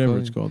Steakhouse. what's Whatever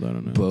it it's called. I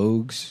don't know.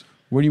 Bogues.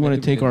 Where do you want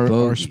to take our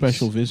Bogies.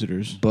 special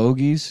visitors?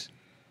 Bogies.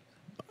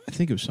 I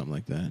think it was something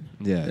like that.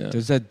 Yeah. Yeah.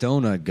 There's that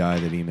donut guy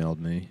that emailed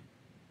me.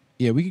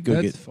 Yeah, we could go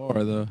That's get...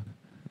 far though.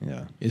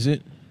 Yeah. Is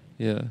it?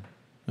 Yeah.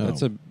 Oh.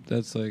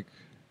 That's like.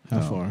 How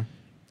Oh. far?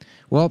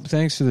 Well,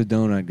 thanks to the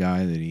donut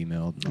guy that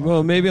emailed.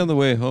 Well, maybe on the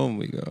way home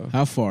we go.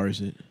 How far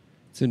is it?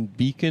 It's in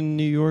Beacon,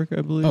 New York,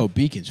 I believe. Oh,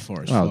 Beacon's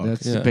far as Oh, fuck.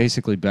 that's Yeah.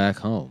 basically back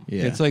home.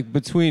 Yeah. It's like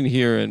between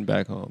here and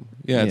back home.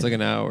 Yeah, it's Yeah. like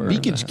an hour.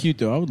 Beacon's cute,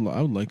 though. I would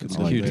like it. It's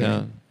to a live cute there.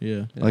 town.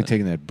 Yeah, I like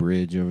taking that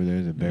bridge over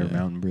there, the Bear Yeah.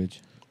 Mountain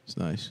Bridge. it's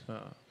nice.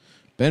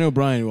 Ben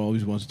O'Brien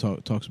always wants to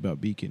talks about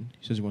Beacon.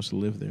 He says he wants to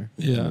live there.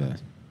 Yeah. I'm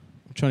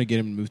trying to get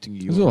him to move to New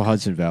Those York. little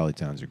Hudson Valley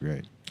towns are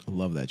great. I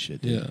love that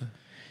shit. Dude.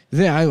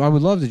 Yeah. I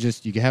would love to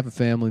you could have a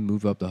family,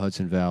 move up the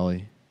Hudson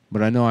Valley,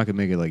 but I know I could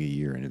make it like a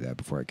year into that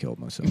before I killed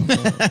myself.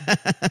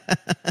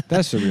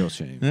 That's the real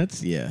shame.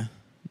 That's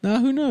Nah,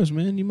 who knows,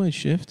 man? You might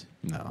shift.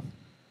 No.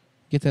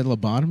 Get that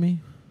lobotomy.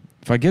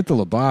 If I get the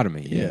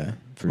lobotomy,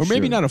 for or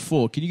maybe sure. not a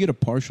full. Can you get a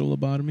partial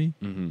lobotomy?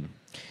 Mm-hmm.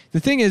 The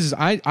thing is,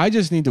 I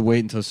just need to wait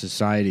until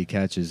society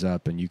catches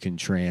up and you can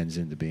trans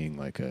into being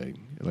like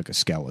a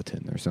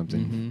skeleton or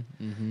something.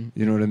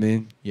 You know what I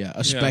mean? Yeah,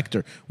 a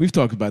specter. We've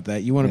talked about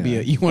that. You want to be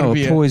a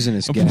a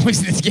poisonous a gas.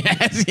 poisonous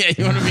gas. Yeah,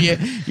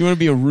 you want to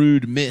be a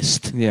rude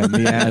mist. Yeah,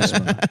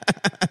 miasma.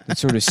 It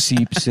sort of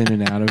seeps in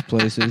and out of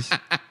places,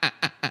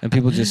 and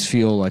people just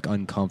feel like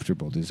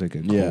uncomfortable. There's like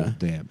a cold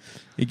damp.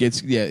 It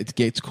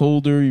gets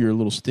colder. You're a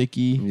little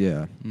sticky.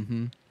 Yeah.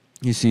 Mm-hmm.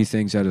 You see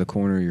things out of the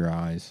corner of your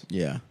eyes.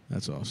 Yeah,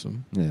 that's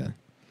awesome. Yeah.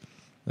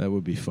 That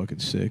would be fucking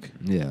sick.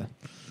 Yeah.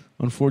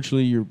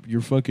 Unfortunately,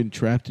 you're fucking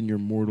trapped in your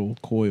mortal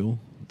coil.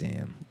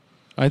 Damn.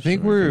 I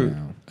think Sorry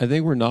for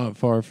now. we're not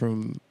far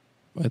from.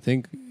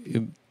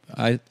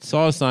 I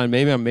saw a sign.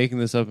 Maybe I'm making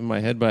this up in my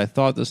head, but I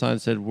thought the sign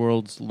said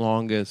 "World's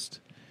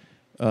Longest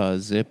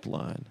Zip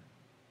Line."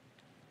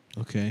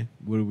 Okay,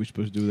 what are we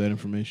supposed to do with that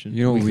information?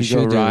 You know what We we could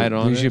go should do? ride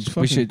on we it. should It's we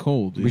fucking should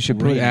cold. we It's should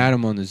put raining.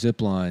 Adam on the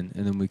zip line,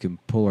 and then we can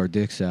pull our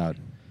dicks out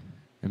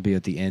and be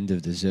at the end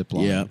of the zip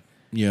line. Yeah.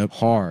 Yep.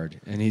 Hard,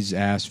 and he's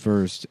ass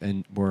first,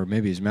 or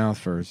maybe his mouth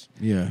first,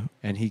 Yeah.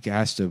 and he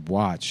has to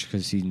watch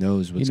because he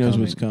knows what's He knows coming.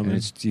 what's coming.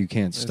 And you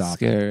can't That's stop.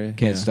 scary. It.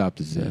 Can't Yeah. stop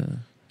the zip. Yeah.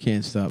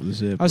 Can't stop the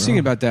zip. I was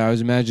thinking bro. about that. I was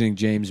imagining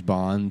James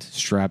Bond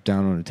strapped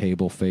down on a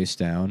table, face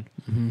down,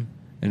 Mhm.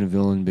 and a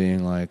villain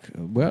being like,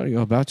 "Well,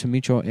 you're about to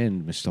meet your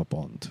end, Mr.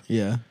 Bond."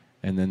 Yeah.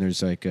 And then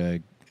there's like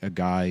a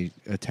guy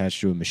attached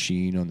to a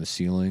machine on the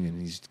ceiling,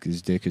 and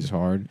his dick is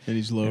hard. And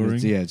he's And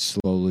lowering. it's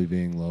slowly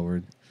being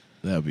lowered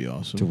That'd be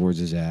awesome. towards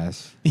his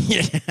ass.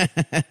 Yeah.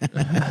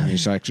 And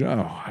he's like,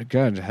 "Oh, I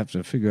gotta have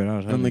to figure it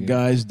out." How And to the get-"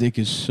 guy's dick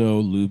is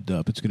so lubed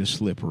up, it's gonna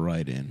slip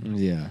right in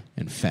Yeah,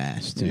 and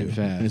fast too, And fast.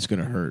 and it's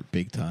gonna hurt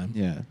big time.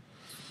 yeah.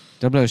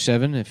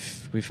 007,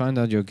 if we find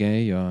out you're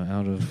gay, you're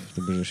out of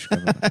the British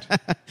government.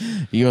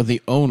 You're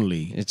the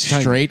only It's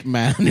time- straight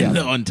man in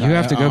the entire You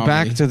have to go army.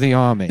 back to the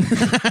army.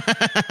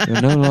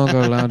 You're no longer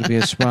allowed to be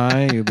a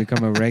spy. You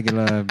become a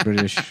regular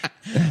British.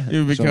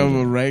 You become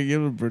soldier. a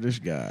regular British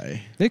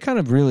guy. They kind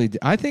of really.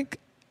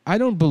 I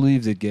don't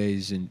believe that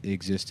gays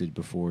existed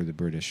before the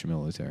British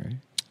military.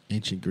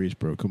 Ancient Greece,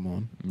 bro. Come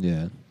on.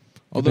 Yeah.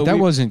 Although but that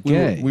wasn't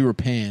gay. We were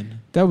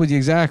pan. That was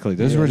exactly.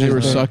 Those were they just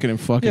were sucking and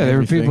fucking. Yeah, there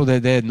were everything. people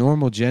that they had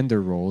normal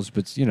gender roles,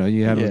 but you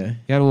had a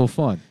little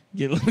fun.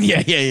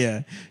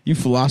 Yeah. You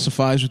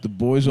philosophize with the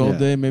boys all Yeah.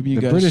 day. Maybe you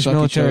the guys British suck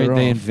military each other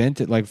they off.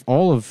 invented like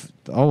all of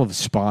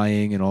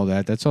spying and all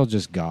that. That's all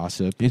just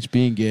gossip. It's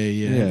being gay.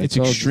 Yeah, Yeah, it's it's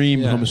all-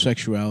 extreme yeah.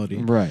 homosexuality.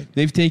 Right.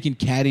 They've taken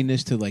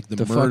cattiness to like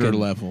the murder fucking-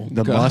 level.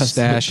 The Gossip.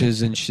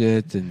 mustaches and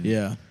shit and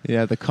Yeah,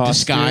 Yeah, the costumes.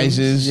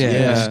 disguises. Yeah,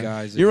 Yeah,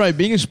 disguises. You're right.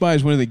 Being a spy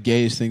is one of the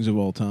gayest things of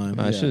all time.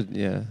 I should.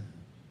 Yeah,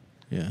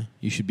 Yeah,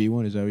 you should be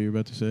one. Is that what you're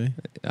about to say?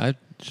 I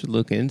should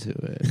look into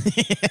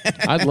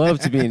it. I'd love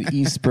to be in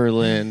East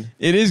Berlin.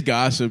 It is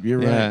gossip.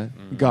 You're Yeah,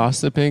 right.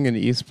 Gossiping in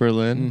East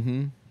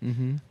Berlin.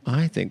 Mm-hmm.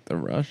 I think the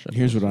Russians.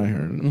 Here's what I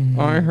heard.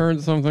 I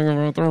heard something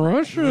about the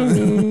Russians.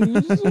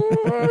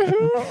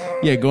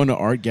 Yeah, going to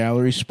art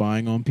galleries,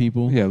 spying on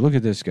people. Yeah, look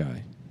at this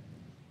guy.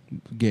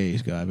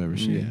 Gayest guy I've ever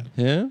seen.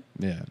 Yeah.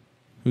 Yeah.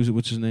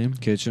 What's his name?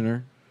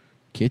 Kitchener.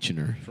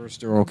 Kitchener.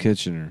 First Earl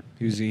Kitchener.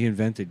 He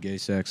invented gay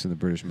sex in the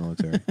British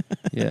military.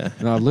 Yeah.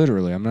 No,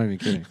 literally, I'm not even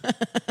kidding.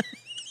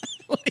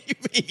 What do you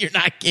mean? You're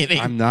not kidding.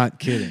 I'm not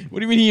kidding. What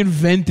do you mean he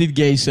invented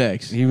gay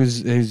sex?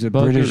 He's a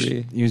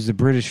Buggery. He was the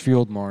British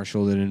field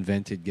marshal that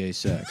invented gay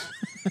sex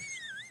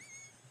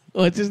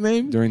What's his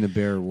name? during the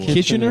Boer War.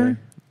 Kitchener?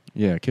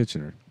 Yeah,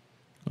 Kitchener.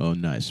 Oh,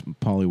 nice.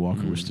 Polly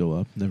Walker was still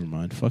up. Never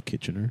mind. Fuck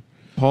Kitchener.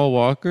 Paul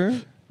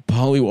Walker.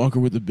 Polly Walker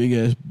with the big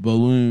ass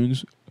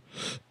balloons.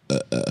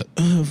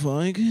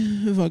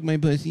 Fuck my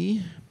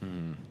pussy.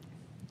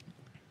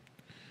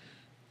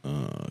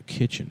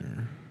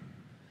 Kitchener.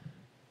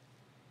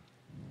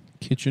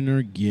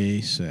 Kitchener gay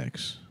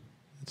sex.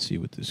 Let's see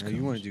what this Now, comes.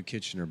 you want to do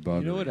Kitchener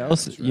bug? You know what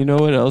else? You know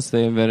what else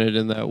they invented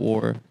in that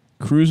war?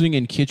 Cruising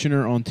in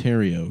Kitchener,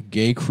 Ontario.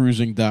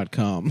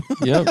 Gaycruising.com.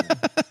 Yep.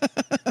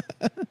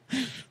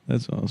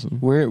 That's awesome.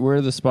 Where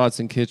are the spots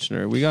in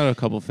Kitchener? We got a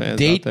couple fans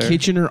Date out there.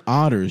 Kitchener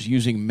otters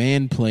using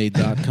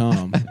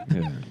manplay.com.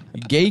 Yeah.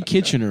 Gay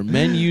Kitchener.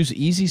 Men use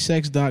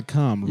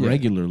easysex.com Yeah.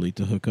 regularly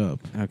to hook up.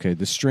 Okay,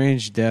 the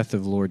strange death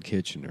of Lord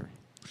Kitchener.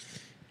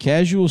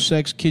 Casual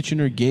sex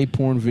Kitchener gay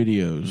porn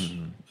videos.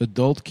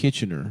 Adult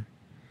Kitchener.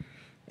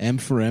 M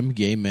for M,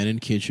 gay men in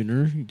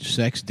Kitchener.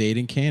 Sex date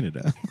in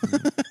Canada.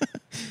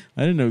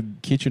 I didn't know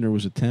Kitchener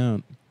was a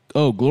town.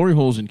 Oh, glory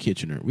holes in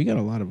Kitchener. We got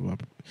a lot of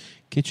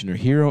Kitchener.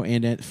 Hero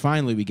and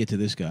finally we get to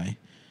this guy.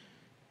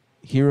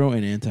 Hero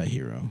and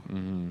anti-hero.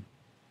 Mm-hmm.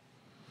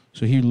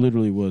 So he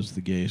literally was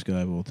the gayest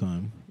guy of all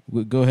time.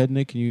 Go ahead,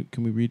 Nick.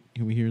 Can we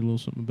hear a little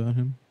something about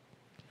him?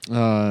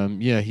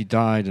 Yeah, he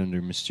died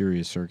under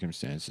mysterious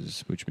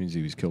circumstances, which means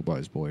he was killed by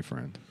his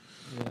boyfriend.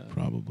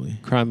 Probably.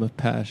 Crime of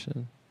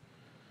passion.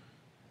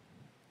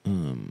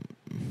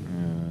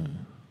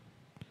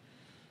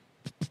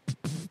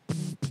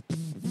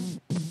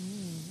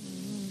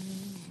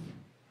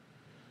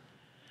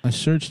 I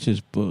searched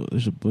his book.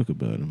 There's a book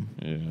about him.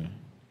 Yeah.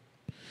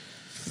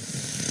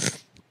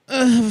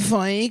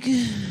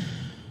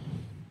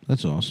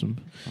 That's awesome.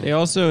 They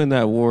also in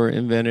that war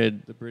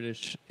the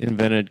British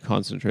invented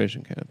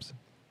concentration camps.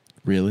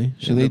 Really?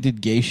 So they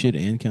did gay shit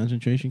and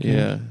concentration camps?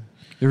 Yeah.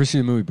 You ever see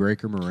the movie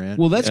Breaker Morant?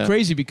 Well, that's Yeah.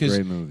 crazy because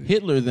Great movie.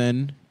 Hitler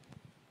then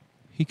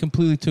he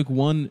completely took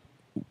one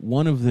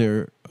of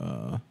their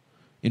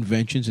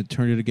inventions and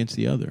turned it against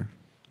the other.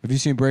 Have you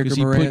seen Breaker Because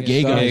he Morant? put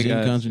gay Stop. guys Gay in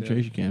guys,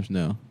 concentration camps.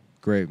 No.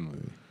 Great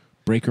movie.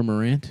 Breaker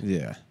Morant?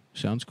 Yeah.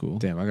 Sounds cool.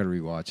 Damn, I got to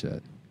rewatch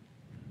that.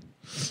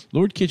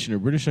 Lord Kitchener,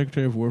 British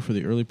Secretary of War for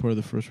the early part of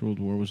the First World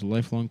War, was a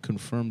lifelong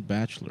confirmed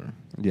bachelor.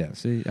 Yeah,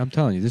 see, I'm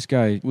telling you, this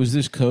guy. Was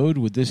this code?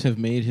 Would this have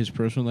made his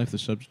personal life the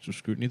subject of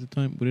scrutiny at the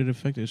time? Would it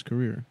affect his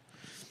career?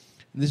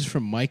 This is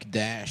from Mike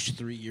Dash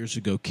 3 years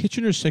ago.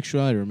 Kitchener's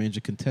sexuality remains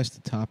a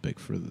contested topic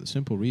for the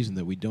simple reason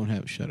that we don't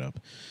have... Shut up.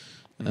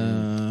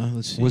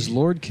 Let's see. Was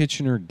Lord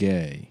Kitchener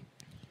gay?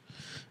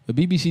 A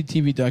BBC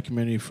TV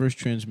documentary first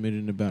transmitted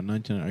in about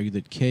 1990 argued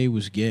that Kay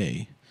was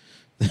gay.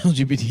 The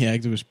LGBT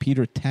activist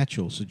Peter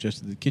Tatchell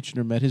suggested that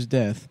Kitchener met his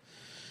death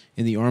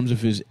in the arms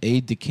of his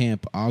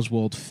aide-de-camp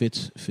Oswald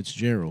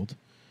Fitzgerald,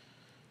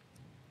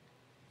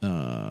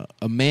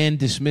 a man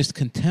dismissed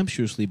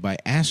contemptuously by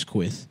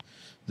Asquith,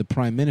 the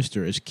Prime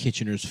Minister, as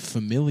Kitchener's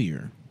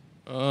familiar.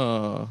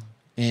 Oh.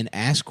 And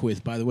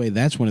Asquith, by the way,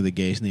 that's one of the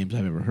gayest names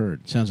I've ever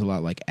heard. Sounds a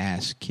lot like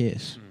Ass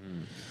Kiss.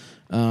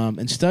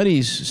 And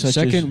studies such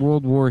Second as...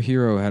 World War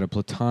hero had a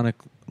platonic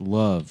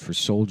love for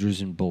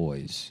soldiers and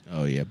boys.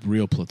 Oh, yeah,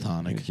 real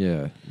platonic.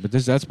 Yeah, but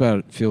that's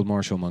about Field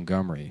Marshal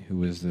Montgomery, who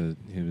was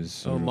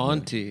sort of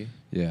Monty.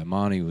 yeah,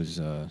 Monty was.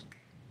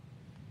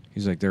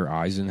 He's like their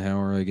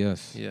Eisenhower, I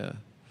guess. Yeah.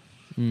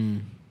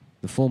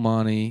 The full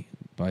Monty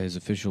by his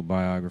official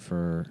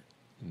biographer,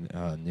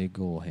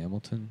 Nigel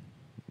Hamilton.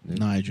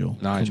 Nigel.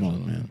 Nigel.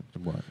 Come on, man.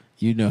 What?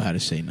 You know how to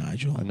say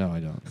Nigel. No, I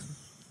don't.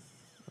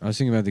 I was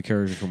thinking about the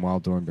character from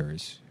Wild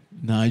Thornberrys.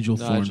 Nigel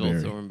Nigel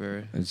Thornberry.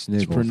 Thornberry. It's It's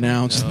Nigel.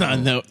 pronounced. No.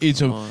 No, it's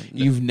Come a.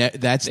 on.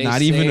 That's They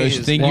not even say a his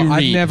thing Well, you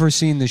read. I've never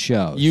seen the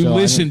show. You so I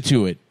listen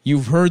to it.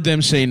 You've heard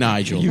them say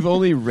Nigel. You've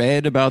only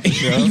read about the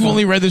show. You've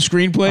only read the don't-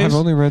 screenplays. I've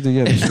only read the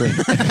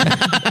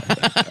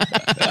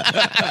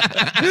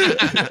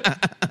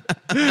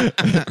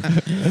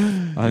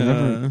I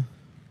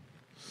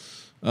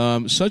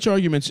never. Such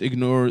arguments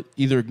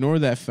either ignore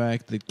that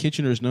fact that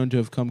Kitchener is known to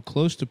have come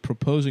close to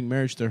proposing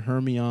marriage to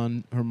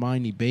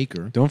Hermione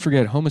Baker, Don't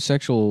forget,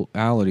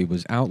 homosexuality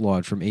was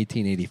outlawed from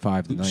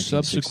 1885 to who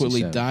 1967.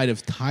 subsequently died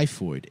of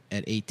typhoid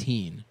at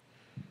 18.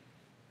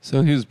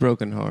 So he was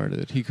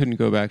brokenhearted. He couldn't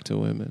go back to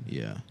women.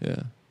 Yeah.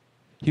 Yeah.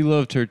 He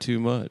loved her too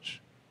much.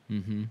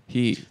 Mm-hmm.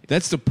 He.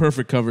 That's the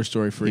perfect cover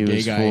story for a He gay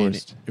was guy.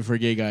 forced. For a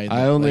gay guy, in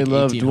I the, only like,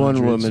 loved one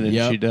 1800s. woman and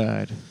Yep. she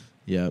died.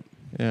 Yep.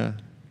 Yeah.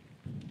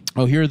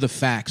 Oh, here are the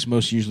facts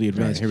most usually All right,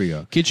 advanced. here we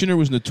go. Kitchener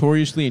was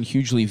notoriously and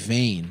hugely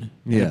vain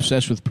and Yeah.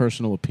 obsessed with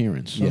personal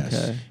appearance. Yes.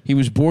 Okay. He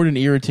was bored and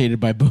irritated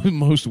by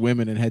most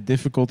women and had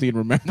difficulty in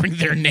remembering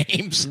their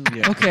names.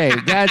 Okay,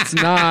 that's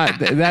not.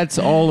 That's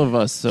all of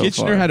us so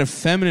Kitchener far. had a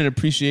feminine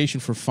appreciation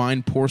for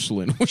fine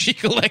porcelain, which he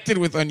collected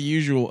with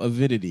unusual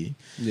avidity.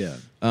 Yeah.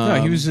 No,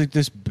 he Um, was like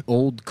this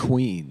old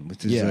queen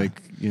with his Yeah.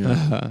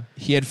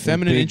 He had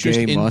feminine big interest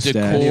gay in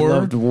mustache. He decor.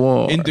 loved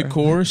war. In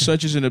decor,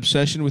 such as an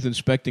obsession with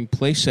inspecting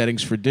place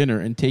settings for dinner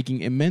and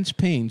taking immense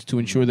pains to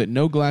ensure that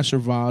no glass or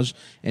vase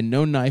and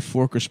no knife,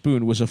 fork, or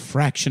spoon was a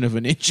fraction of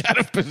an inch out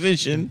of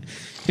position.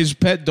 His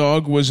pet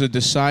dog was a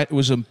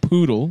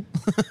poodle.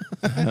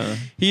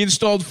 He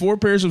installed 4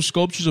 pairs of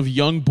sculptures of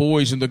young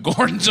boys in the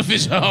gardens of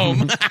his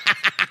home.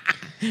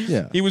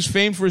 Yeah. He was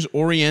famed for his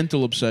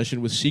oriental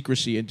obsession with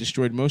secrecy and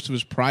destroyed most of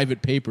his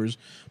private papers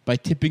by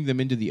tipping them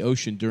into the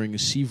ocean during a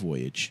sea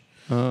voyage.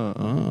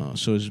 Oh,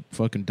 so his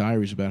fucking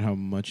diaries about how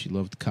much he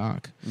loved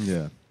cock.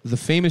 Yeah. The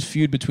famous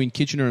feud between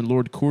Kitchener and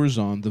Lord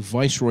Curzon, the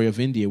Viceroy of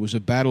India, was a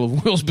battle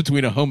of wills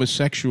between a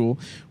homosexual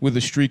with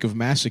a streak of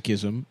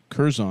masochism,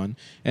 Curzon,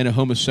 and a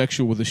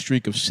homosexual with a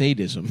streak of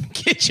sadism,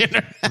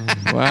 Kitchener.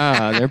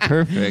 Wow, they're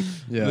perfect.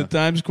 The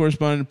Times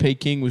correspondent in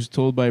Peking was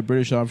told by a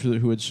British officer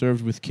who had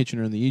served with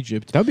Kitchener in the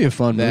Egypt That'd be a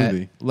fun that,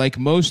 movie. like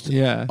most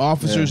Yeah.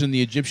 officers in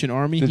the Egyptian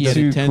army, The he had a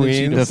two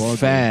tendency queens. to The bug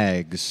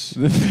fags.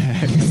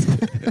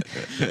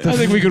 I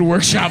think we could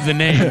workshop the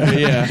name. But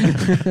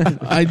yeah,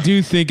 I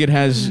do think it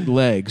has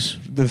legs.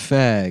 The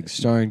Fags,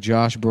 starring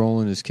Josh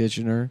Brolin as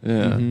Kitchener. Yeah.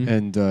 Mhm.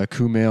 And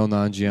Kumail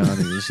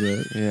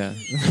Nanjiani Yeah.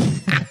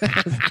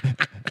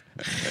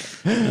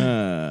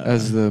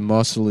 as the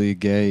muscly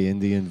gay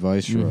Indian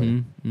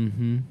viceroy.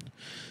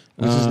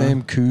 What's his Uh,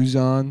 name?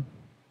 Kuzan?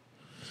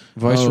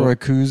 Viceroy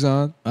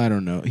Kuzan? I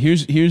don't know.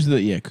 Here's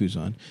the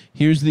Kuzan.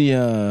 Here's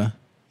the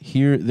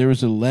there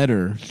was a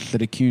letter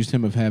that accused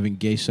him of having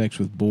gay sex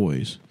with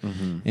boys,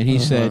 and he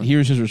said,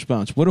 "Here's his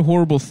response: What a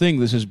horrible thing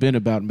this has been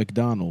about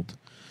MacDonald."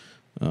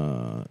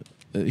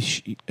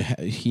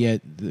 He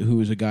had, who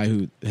was a guy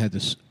who had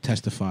to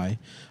testify.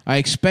 I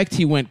expect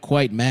he went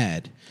quite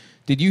mad.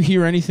 Did you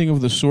hear anything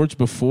of the sorts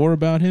before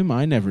about him?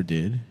 I never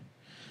did.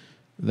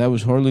 That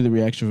was hardly the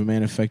reaction of a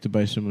man affected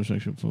by a similar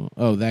sexual.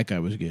 Oh, that guy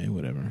was gay.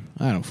 Whatever.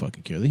 I don't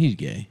fucking care. He's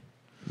gay.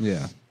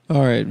 Yeah.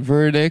 All right.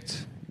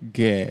 Verdict: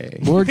 gay.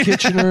 Lord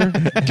Kitchener,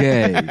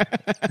 gay.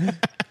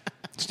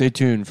 Stay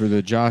tuned for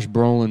the Josh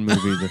Brolin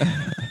movie,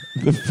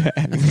 The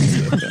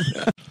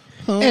Fags.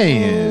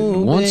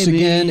 And once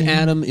again,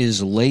 Adam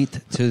is late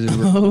to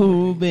the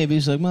Oh, baby,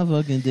 suck my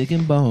fucking dick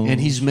and bone.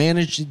 and he's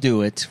managed to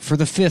do it for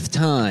the 5th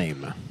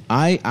time.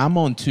 I'm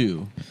on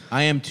 2.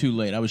 I am too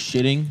late. I was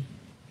shitting.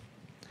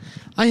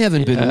 I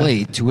haven't been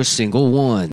late to a single one.